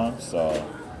 October time. So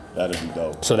that'd be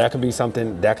dope. So that could be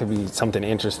something. That could be something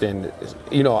interesting.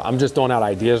 I'm just throwing out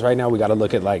ideas right now. We got to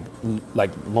look at like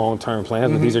long-term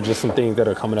plans. But these are just some things that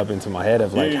are coming up into my head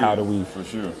of like how do we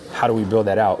build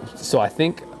that out? So I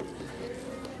think.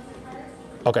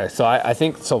 Okay, so I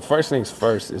think first things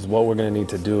first is what we're gonna need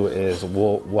to do is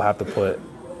we'll have to put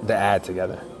the ad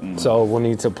together. So we'll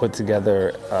need to put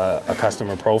together a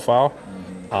customer profile,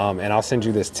 and I'll send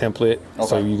you this template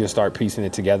so you can start piecing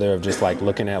it together of just like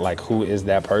looking at like who is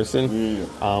that person,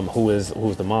 who's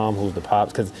the mom, who's the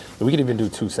pops, because we could even do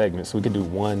 2 segments. We could do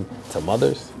one to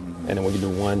mothers, and then we could do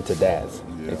one to dads,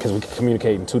 because we could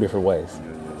communicate in 2 different ways.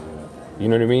 You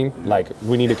know what I mean? Like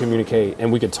we need to communicate,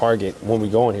 and we could target, when we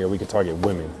go in here, we could target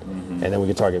women, and then we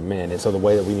could target men. And so the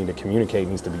way that we need to communicate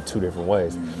needs to be 2 different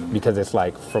ways, because it's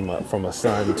like from a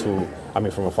father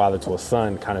to a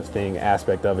son kind of thing.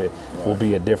 Aspect of it will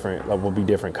be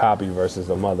different copy versus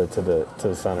the mother to the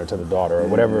son or to the daughter or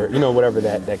whatever, whatever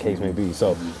that case may be.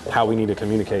 So how we need to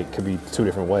communicate could be 2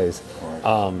 different ways.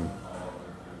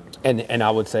 And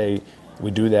I would say we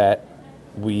do that.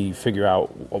 We figure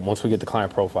out, once we get the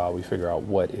client profile, we figure out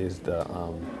what is the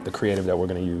creative that we're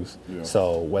going to use.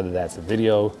 So whether that's a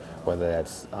video, whether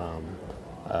that's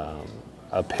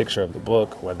a picture of the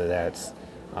book, whether that's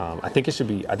I think it should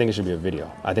be a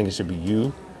video. I think it should be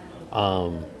you.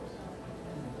 I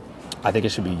think it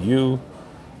should be you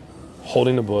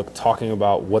holding the book, talking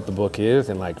about what the book is,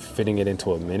 and like fitting it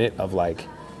into a minute of like,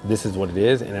 this is what it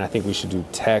is. And I think we should do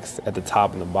text at the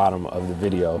top and the bottom of the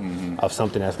video of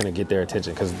something that's going to get their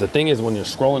attention. Because the thing is, when you're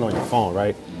scrolling on your phone,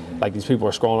 right? Like these people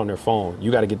are scrolling on their phone, you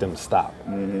got to get them to stop.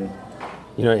 And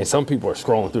some people are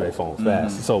scrolling through their phone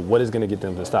fast. So what is going to get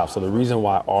them to stop? So the reason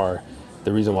why our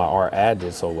ad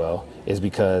did so well is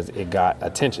because it got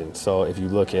attention. So if you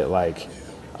look at like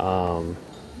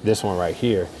this one right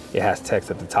here, it has text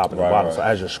at the top and the bottom. So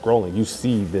as you're scrolling, you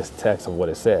see this text of what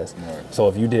it says. So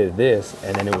if you did this,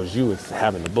 and then it was you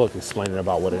having the book explaining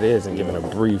about what it is and giving a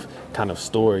brief kind of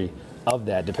story of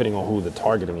that, depending on who the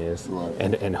targeting is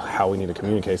and how we need to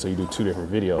communicate. So you do 2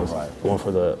 different videos, one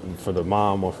for the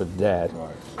mom, one for the dad,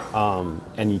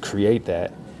 and you create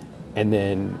that, and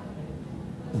then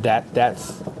that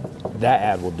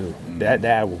ad will do. That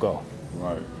ad will go.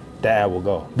 That ad will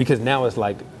go, because now it's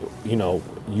like,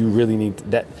 you really need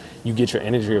that. You get your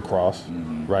energy across,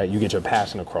 right? You get your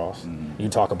passion across. You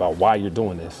talk about why you're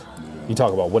doing this. You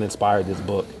talk about what inspired this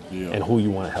book and who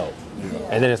you want to help.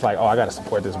 And then it's like, I got to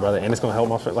support this brother, and it's going to help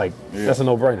my friend. Like, that's a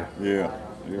no-brainer. For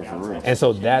real. And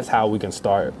so that's how we can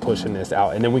start pushing this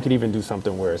out. And then we could even do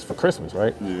something where it's for Christmas,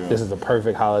 right? This is the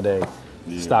perfect holiday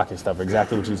stocking stuff.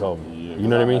 Exactly what you told me. You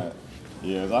know what I mean?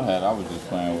 I was just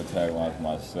playing with taglines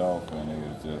myself, and it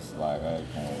was just like,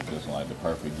 like the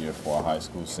perfect gift for a high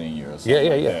school senior or something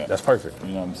like that. That's perfect.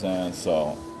 You know what I'm saying?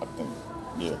 So I think,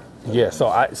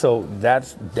 so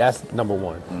that's number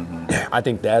one. I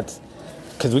think that's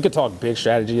because we could talk big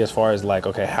strategy as far as like,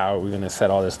 okay, how are we going to set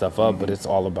all this stuff up? But it's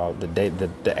all about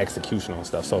the execution on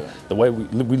stuff. So the way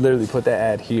we literally put that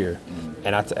ad here,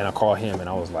 and I called him and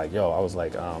I was like, yo, I was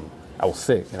like, I was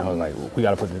sick, and I was like, we got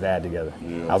to put this ad together.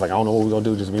 I was like, I don't know what we're gonna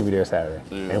do, just meet me there Saturday.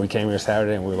 And we came here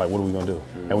Saturday, and we were like, what are we gonna do?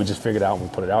 And we just figured it out, and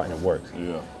we put it out, and it works.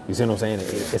 You see what I'm saying?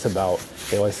 It's about,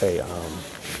 they always say,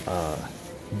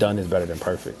 done is better than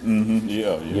perfect. You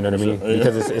know what I mean?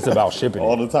 Because it's about shipping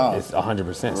all the time. It's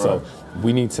 100%. So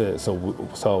we need to,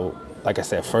 so like I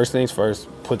said, first things first,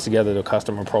 put together the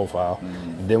customer profile.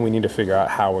 Then we need to figure out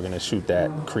how we're going to shoot that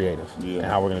creative and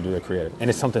how we're going to do the creative. And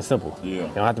it's something simple. You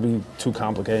don't have to be too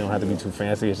complicated. You don't have to be too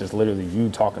fancy. It's just literally you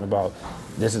talking about,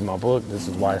 this is my book. This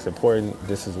is why it's important.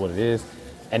 This is what it is.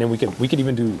 And then we could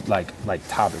even do like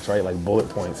topics, right? Like bullet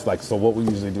points. Like, so what we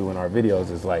usually do in our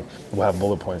videos is like, we'll have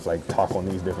bullet points, like talk on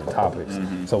these different topics.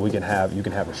 So you can have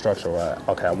a structure where,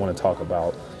 okay, I want to talk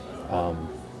about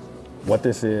what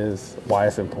this is, why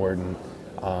it's important,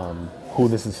 who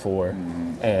this is for,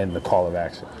 and the call of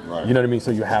action. You know what I mean?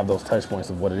 So you have those touch points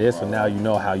of what it is. So now you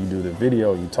know how you do the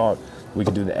video, you talk, we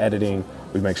can do the editing,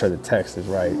 we make sure the text is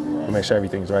right, we make sure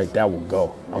everything's right. That will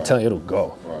go. I'm telling you, it'll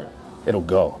go. It'll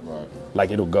go. Like,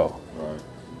 it'll go.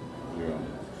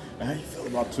 And how you feel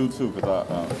about too? Because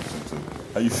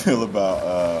how you feel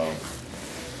about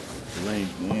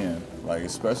LinkedIn? Like,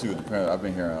 especially with the parents, I've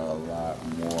been hearing a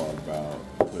lot more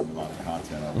about putting a lot of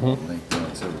content up on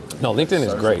LinkedIn too. No, LinkedIn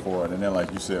is great. And then,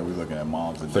 like you said, we're looking at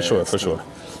moms and dads. For sure.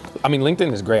 I mean,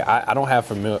 LinkedIn is great. I don't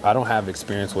have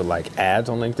experience with like ads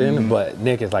on LinkedIn, but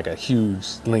Nick is like a huge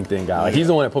LinkedIn guy. Like, he's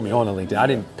the one that put me on to LinkedIn. I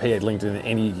didn't pay LinkedIn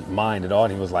any mind at all,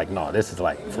 and he was like, "No, this is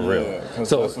like for real."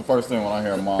 So that's the first thing when I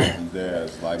hear moms and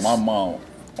dads. Like, my mom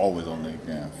always on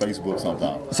LinkedIn, Facebook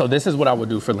sometimes. So this is what I would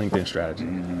do for LinkedIn strategy.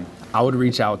 I would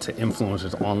reach out to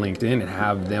influencers on LinkedIn and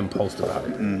have them post about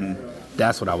it.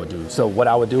 That's what I would do. So what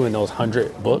I would do in those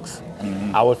 100 books,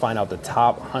 I would find out the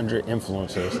top 100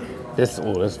 influencers. This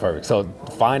is perfect. So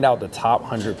find out the top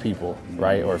 100 people,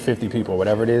 right, or 50 people,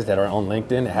 whatever it is, that are on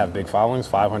LinkedIn that have big followings,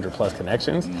 500 plus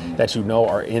connections, that you know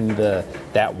are in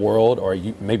that world, or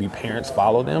maybe parents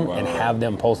follow them, and have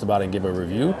them post about it and give a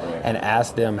review, and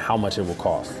ask them how much it will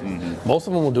cost. Most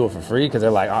of them will do it for free because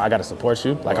they're like, oh, I got to support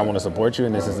you. Like, I want to support you,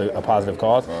 and this is a positive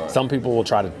cause. Some people will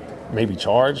try to maybe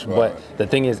charge, but the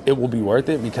thing is, it will be worth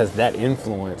it because that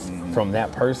influence from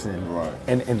that person,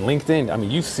 and LinkedIn, I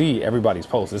mean, you see everybody's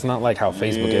posts. It's not like how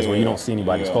Facebook is where you don't see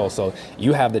anybody's posts. So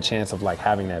you have the chance of like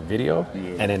having that video,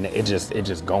 and then it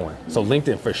just going. So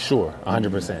LinkedIn for sure,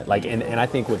 100%. Like, and I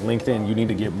think with LinkedIn, you need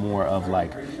to get more of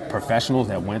like professionals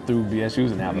that went through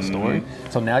BSUs and have a story.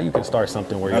 So now you can start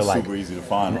something where you're like, super easy to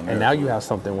find. And now you have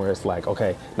something where it's like,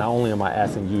 okay, not only am I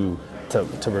asking you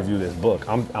to review this book,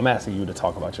 I'm asking you to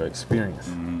talk about your experience.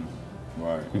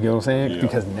 You get what I'm saying?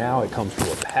 Because now it comes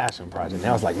to a passion project.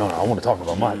 Now it's like, no, I want to talk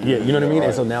about mine. You know what I mean?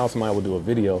 And so now somebody will do a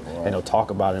video and they'll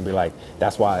talk about it and be like,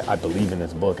 that's why I believe in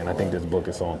this book, and I think this book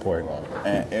is so important.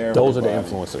 And those are the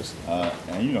influencers.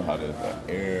 And you know how this,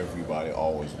 everybody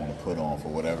always want to put on for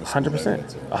whatever.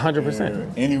 100%.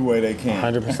 100%. Any way they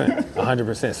can. 100%.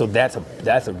 100%. So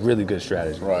that's a really good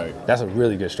strategy. That's a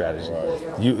really good strategy.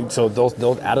 So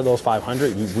those out of those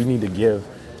 500, we need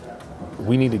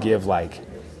to give like,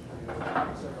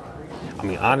 I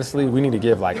mean, honestly, we need to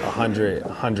give like 100,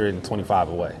 125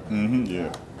 away.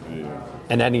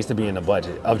 And that needs to be in the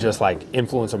budget of just like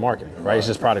influencer marketing, right? It's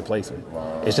just product placement.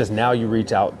 It's just now you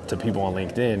reach out to people on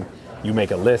LinkedIn, you make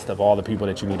a list of all the people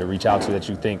that you need to reach out to that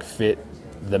you think fit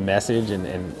the message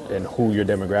and who your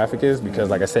demographic is, because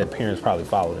like I said, parents probably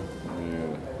follow them.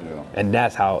 And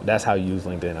that's how you use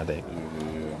LinkedIn, I think.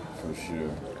 For sure.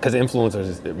 Because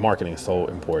influencers marketing is so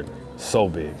important, so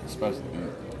big. Especially.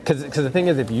 Because the thing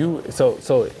is, if you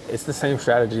so it's the same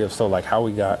strategy of like how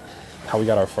we got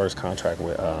our first contract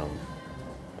with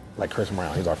like Chris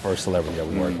Brown. He's our first celebrity that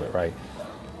we worked with, right?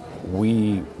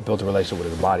 We built a relationship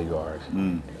with his bodyguard,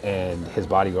 and his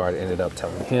bodyguard ended up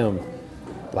telling him,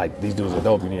 like, these dudes are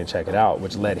dope, you need to check it out,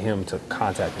 which led him to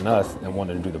contacting us and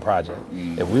wanting to do the project.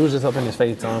 If we was just up in his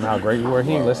face telling him how great we were,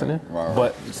 he ain't listening.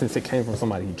 But since it came from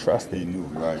somebody he trusted,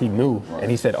 he knew,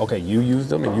 and he said, okay, you used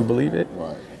them and you believe it,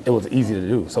 it was easy to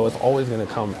do. So it's always gonna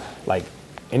come, like,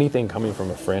 anything coming from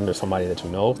a friend or somebody that you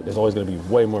know is always gonna be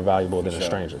way more valuable than a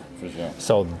stranger.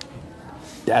 So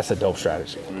that's a dope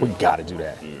strategy. We gotta do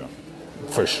that.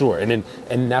 For sure. And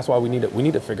that's why we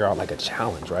need to figure out like a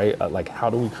challenge, right? Like, how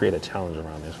do we create a challenge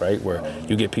around this, right? Where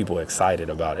you get people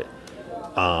excited about it,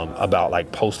 about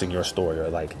like posting your story, or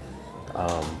like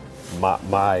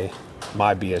my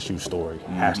BSU story,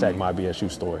 hashtag my BSU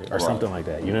story, or something like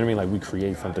that. You know what I mean? Like we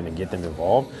create something to get them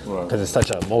involved because it's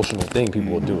such an emotional thing.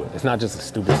 People will do it. It's not just a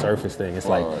stupid surface thing. It's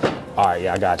like, all right,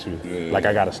 yeah, I got you. Like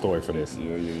I got a story for this.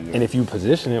 And if you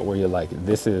position it where you're like,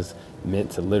 this is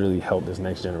meant to literally help this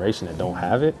next generation that don't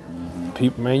have it,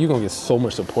 people, man, you're gonna get so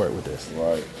much support with this.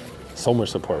 So much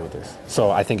support with this.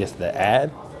 So I think it's the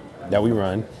ad that we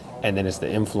run, and then it's the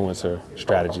influencer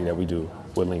strategy that we do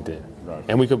with LinkedIn.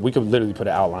 And we could literally put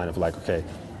an outline of like, okay,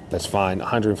 let's find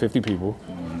 150 people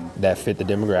that fit the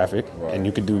demographic, and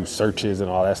you could do searches and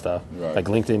all that stuff. Like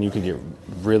LinkedIn, you could get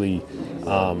really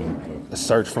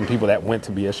search from people that went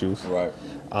to BSUs.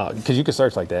 Because you could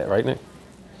search like that, right, Nick?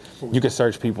 You could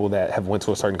search people that have went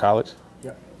to a certain college.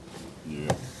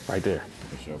 Right there.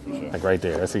 For sure. Like right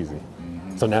there, that's easy.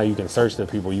 So now you can search the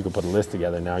people, you can put a list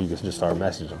together, now you can just start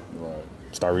messaging them.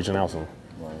 Start reaching out to them.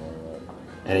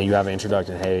 And then you have an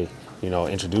introduction, hey, you know,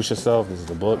 introduce yourself, this is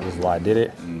the book, this is why I did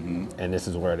it, and this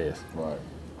is where it is.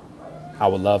 I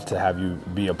would love to have you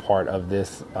be a part of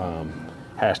this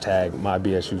hashtag my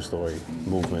BSU story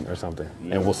movement or something.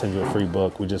 And we'll send you a free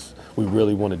book. We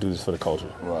really want to do this for the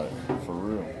culture. For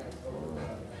real.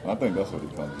 I think that's what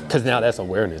it comes down. Because now that's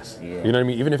awareness. You know what I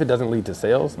mean? Even if it doesn't lead to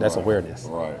sales, that's awareness.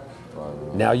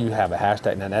 Now you have a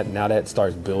hashtag. Now that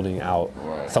starts building out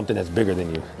something that's bigger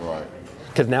than you.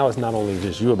 Because now it's not only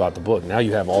just you about the book. Now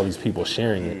you have all these people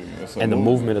sharing it, and the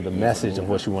movement of the message of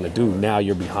what you want to do. Now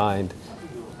you're behind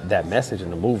that message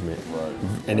and the movement,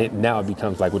 and now it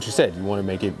becomes like what you said. You want to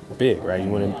make it big, right? You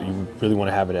really want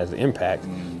to have it as an impact.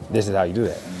 This is how you do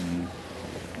that.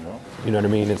 You know what I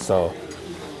mean? And so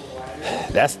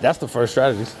that's the first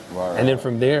strategies. And then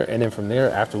from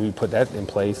there, after we put that in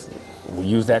place, we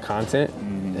use that content,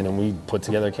 and then we put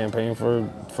together a campaign for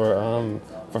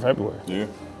February.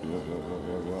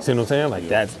 See what I'm saying? Like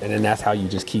that's how you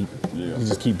just keep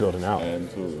building out.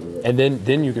 And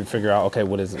then you can figure out, okay,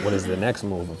 what is the next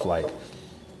move of like,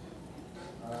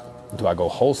 do I go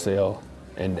wholesale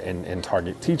and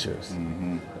target teachers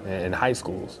and high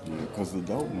schools? Because the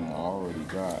dope one already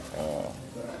got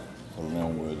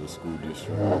Linwood, the school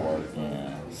district I work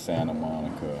in, Santa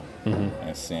Monica,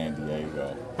 and San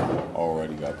Diego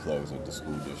already got plugs with the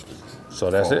school districts.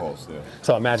 So that's it. Wholesale.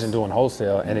 So imagine doing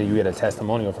wholesale, and then you get a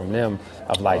testimonial from them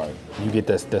of like, you get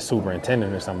the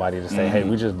superintendent or somebody to say, hey,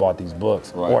 we just bought these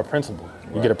books, or a principal.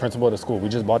 You get a principal of the school. We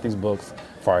just bought these books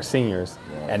for our seniors,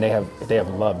 and they have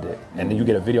loved it. And then you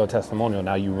get a video testimonial.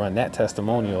 Now you run that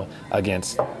testimonial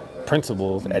against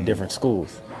principals at different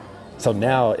schools. So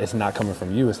now it's not coming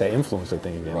from you, it's that influencer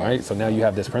thing again, right? So now you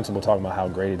have this principal talking about how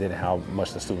great it did and how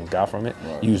much the students got from it.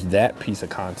 Use that piece of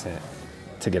content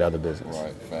to get other business.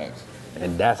 Facts.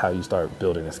 And that's how you start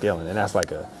building and scaling. And that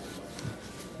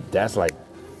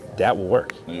will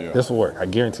work. This will work. I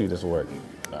guarantee you this will work.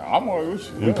 I'm already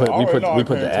with you. We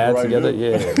put the ads together.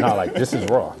 Like this is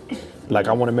raw. Like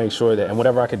I want to make sure that, and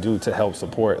whatever I could do to help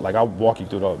support, like I'll walk you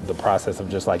through the process of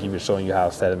just like even showing you how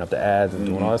setting up the ads and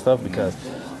doing all that stuff, because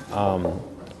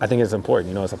I think it's important.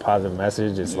 You know, it's a positive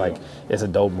message. It's like it's a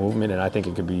dope movement, and I think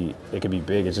it could be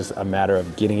big. It's just a matter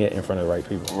of getting it in front of the right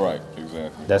people.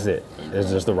 Exactly. That's it. Exactly. It's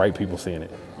just the right people seeing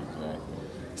it.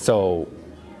 So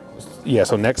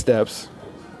next steps.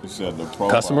 You said the profile.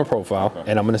 Customer profile,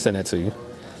 and I'm gonna send that to you,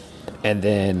 and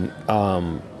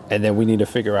then we need to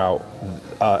figure out,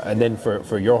 and then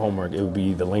for your homework, it would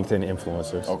be the LinkedIn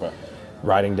influencers.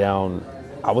 Writing down,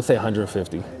 I would say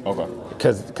 150.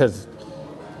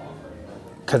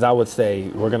 Because I would say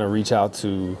we're gonna reach out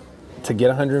to get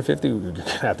 150. We're gonna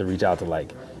have to reach out to like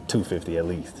 250 at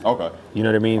least. You know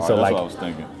what I mean? So that's like, what I was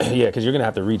thinking. Because you're gonna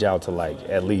have to reach out to like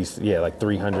at least like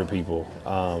 300 people.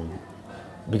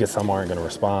 Because some aren't going to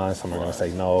respond, some are going to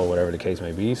say no, whatever the case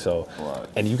may be. So,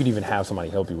 and you could even have somebody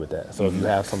help you with that. So if you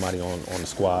have somebody on the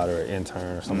squad or an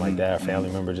intern or something like that, a family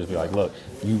member, just be like, look,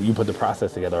 you put the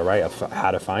process together, right? Of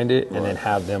how to find it, and then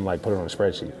have them like put it on a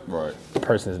spreadsheet. The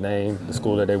person's name, the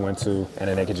school that they went to, and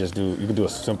then they could just you could do a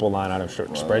simple line item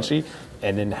spreadsheet,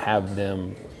 and then have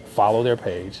them follow their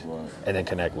page and then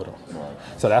connect with them.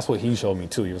 So that's what he showed me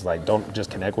too. He was like, don't just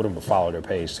connect with them, but follow their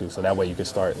page too. So that way you can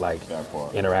start like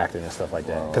interacting and stuff like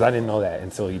that. Because I didn't know that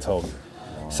until he told me.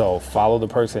 So follow the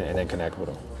person and then connect with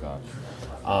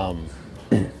them.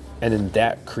 And then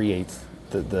that creates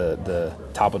the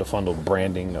top of the funnel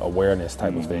branding awareness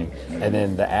type of thing. And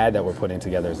then the ad that we're putting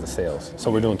together is the sales. So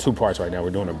we're doing two parts right now. We're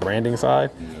doing a branding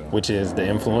side, which is the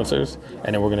influencers,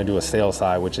 and then we're gonna do a sales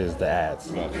side, which is the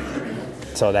ads.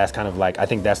 So that's kind of like, I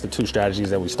think that's the two strategies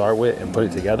that we start with and put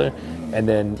it together. And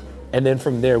then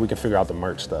from there we can figure out the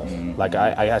merch stuff. Like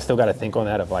I still gotta think on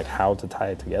that of like how to tie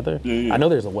it together. I know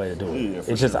there's a way to do it.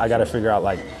 It's just I gotta figure out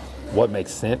like what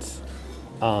makes sense,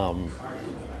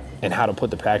 and how to put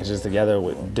the packages together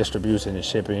with distribution and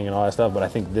shipping and all that stuff. But I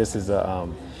think this is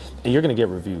and you're gonna get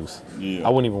reviews. Yeah. I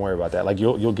wouldn't even worry about that. Like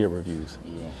you'll get reviews,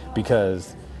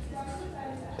 because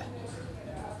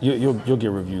you'll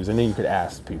get reviews, and then you could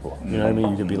ask people. You know what I mean?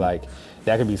 You could be like,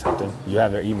 that could be something. You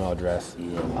have their email address.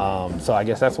 Yeah. So I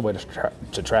guess that's a way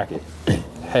to track it.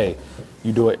 Hey,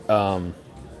 you do it.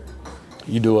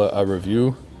 You do a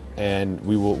review, and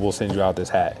we'll send you out this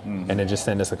hat, and then just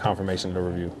send us a confirmation of the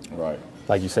review. Right.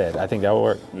 Like you said, I think that would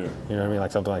work. Yeah. You know what I mean?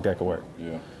 Like something like that could work.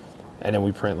 Yeah. And then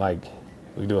we print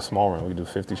we do a small run. We do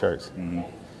 50 shirts, and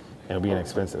it'll be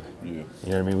inexpensive. Yeah. You know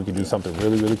what I mean? We could do something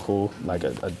really, really cool, like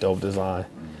a dope design,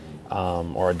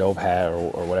 or a dope hat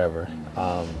or whatever,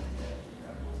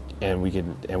 and we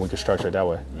could structure it that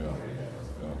way. Yeah.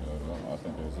 I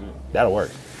think that's it. That'll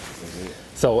work. That's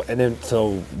it.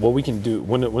 So what we can do?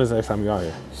 When is the next time you're out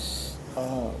here?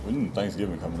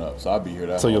 Thanksgiving coming up, so I'll be here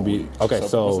that So you'll whole be week. okay.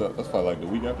 So that's probably like the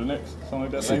week after next, something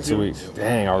like that. 2 weeks.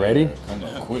 Dang, already? Yeah, come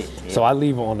on, quick. Yeah. So I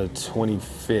leave on the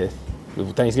 25th.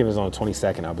 Thanksgiving is on the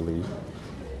 22nd, I believe.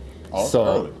 Oh, So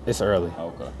early. it's early.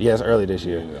 Okay. Yeah, it's early this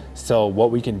year. Yeah. So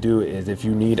what we can do is, if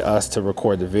you need us to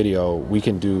record the video, we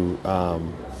can do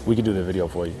the video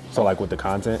for you. So like with the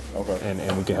content, Okay.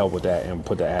 and we can help with that and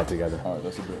put the ad together. All right,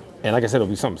 that's a bit. And like I said, it'll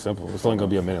be something simple. It's only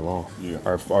gonna be a minute long, Yeah.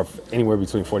 or anywhere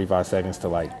between 45 seconds to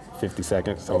like 50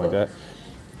 seconds, something Okay. like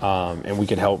that. And we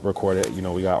can help record it. You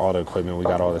know, we got all the equipment, we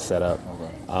got all the setup.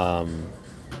 Okay.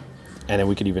 And then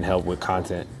we could even help with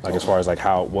content, like as far as like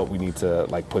what we need to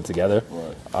like put together.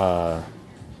 Right.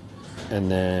 And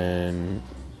then,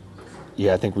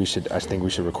 yeah, I think we should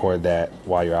record that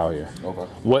while you're out here. Okay.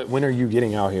 When are you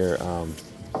getting out here?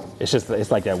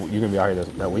 It's like that. You're gonna be out here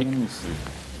that week. Let me see.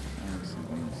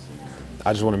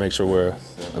 I just want to make sure we're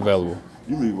available.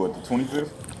 You leave what, the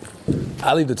 25th?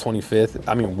 I leave the 25th.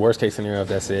 I mean, worst case scenario, if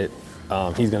that's it,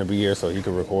 he's gonna be here so he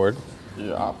can record.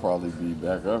 Yeah, I'll probably be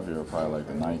back up here probably like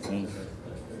the 19th.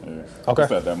 Yeah. Okay.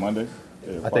 What's that Monday?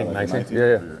 Yeah, I think like the 19th.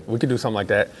 Yeah, we could do something like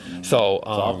that. So,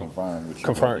 I'll confirm with you.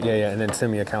 confirm. Yeah, and then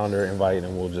send me a calendar invite,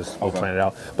 and we'll plan it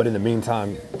out. But in the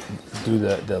meantime, do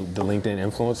the LinkedIn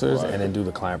influencers, Right. and then do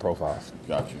the client profiles.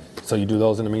 Got you. So you do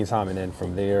those in the meantime, and then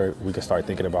from there we can start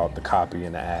thinking about the copy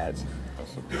and the ads,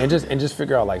 That's a and just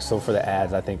figure out like, so for the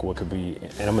ads, I think what could be,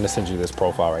 and I'm gonna send you this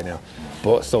profile right now.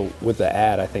 But so with the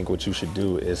ad, I think what you should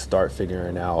do is start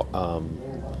figuring out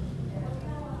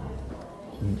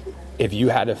if you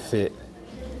had to fit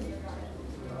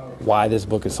why this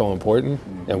book is so important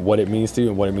and what it means to you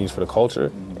and what it means for the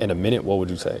culture in a minute, what would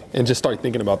you say? And just start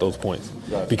thinking about those points.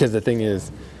 Gotcha. Because the thing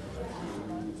is,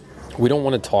 we don't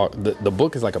want to talk, the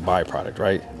book is like a byproduct,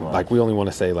 right? Like we only want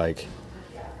to say like,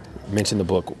 mention the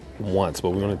book once,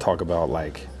 but we want to talk about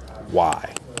like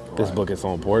why this book is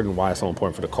so important, why it's so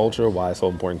important for the culture, why it's so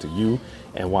important to you,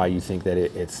 and why you think that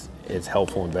it's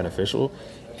helpful and beneficial.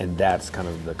 And that's kind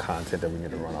of the content that we need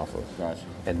to run off of. Gotcha.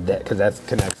 And that, because that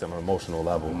connects on an emotional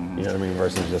level, you know what I mean,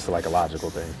 versus just like a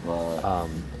logical thing. Right.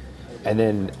 And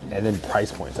then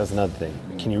price points. That's another thing.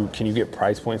 Can you get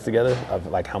price points together of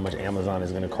like how much Amazon is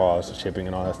going to cost, shipping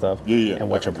and all that stuff? Yeah. And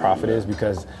what your profit is,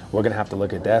 because we're going to have to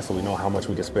look at that so we know how much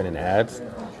we can spend in ads.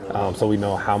 So we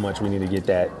know how much we need to get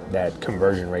that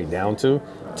conversion rate down to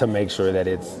make sure that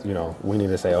it's, you know, we need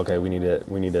to say, okay, we need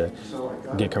to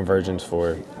get conversions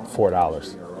for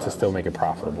 $4 to still make it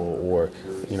profitable, or,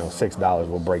 you know, $6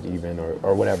 will break even,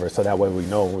 or whatever. So that way we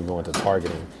know when we go into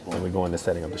targeting and we go into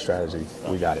setting up the strategy,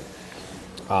 we got it.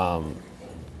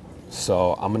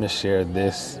 So I'm gonna share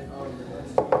this.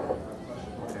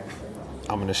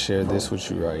 I'm gonna share this with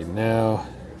you right now.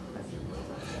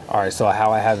 All right, so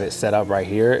how I have it set up right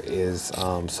here is,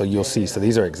 so you'll see, so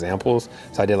these are examples.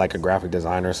 So I did like a graphic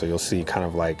designer, so you'll see kind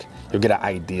of like, you'll get an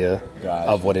idea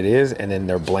of what it is, and then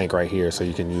they're blank right here, so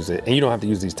you can use it. And you don't have to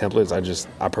use these templates,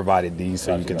 I provided these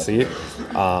so you can see it.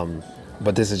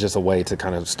 But this is just a way to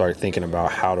kind of start thinking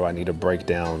about how do I need to break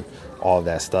down all of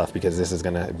that stuff, because this is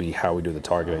gonna be how we do the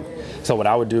targeting. So what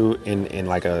I would do in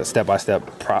like a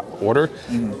step-by-step order,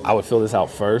 I would fill this out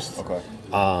first. Okay.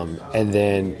 And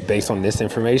then based on this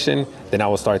information, then I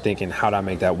will start thinking, how do I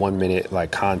make that 1 minute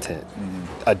like content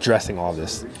addressing all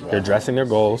this? You're addressing their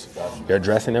goals, you're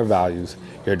addressing their values,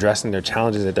 you're addressing their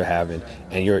challenges that they're having,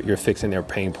 and you're fixing their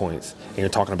pain points, and you're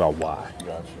talking about why.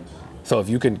 Gotcha. So if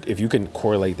you can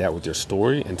correlate that with your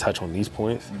story and touch on these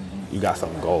points, you got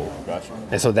something gold. Gotcha.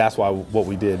 And so that's why what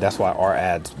we did, that's why our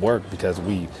ads work, because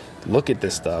we look at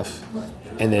this stuff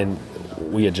and then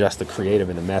we adjust the creative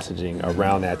and the messaging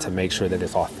around that to make sure that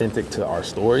it's authentic to our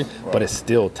story, but it's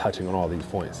still touching on all these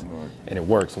points. And it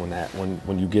works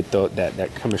when you get that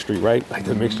chemistry right, like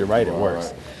the mixture right, it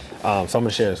works. So I'm gonna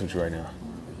share this with you right now.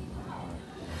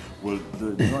 Well,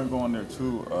 the joint go on there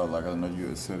too. Like I know you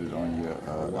had said it on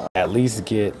your. At least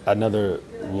get another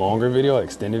longer video,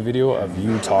 extended video of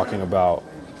you talking about,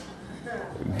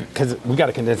 because we got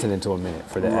to condense it into a minute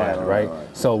for the ad, right?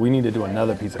 So we need to do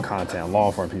another piece of content, a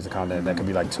long form piece of content that could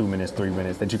be like 2 minutes, 3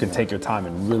 minutes, that you can take your time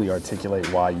and really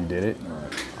articulate why you did it.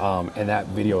 And that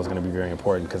video is going to be very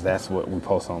important because that's what we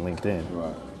post on LinkedIn.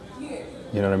 Right.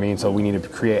 You know what I mean? So we need to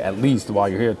create, at least while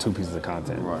you're here, 2 pieces of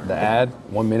content. Right. The ad,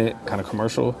 1 minute kind of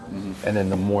commercial, and then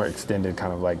the more extended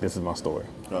kind of like, this is my story.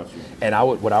 Gotcha. And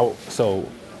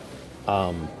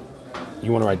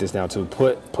you want to write this down too.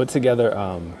 Put together,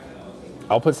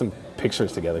 I'll put some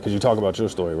pictures together because you talk about your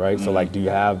story, right? So like, do you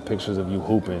have pictures of you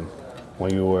hooping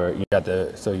when you got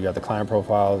the client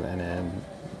profiles and then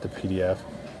the PDF?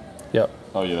 Yep.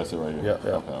 Oh yeah, that's it right here. Yep.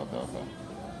 Okay.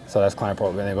 So that's client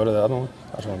profile. And then go to the other one.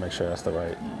 I just want to make sure that's the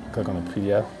right. Click on the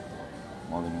PDF.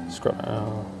 Scroll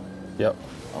down. Yep.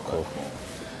 Okay. Cool.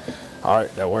 All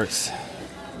right, that works.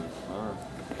 All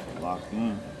right. Locked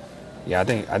in. Yeah, I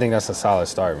think that's a solid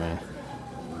start, man.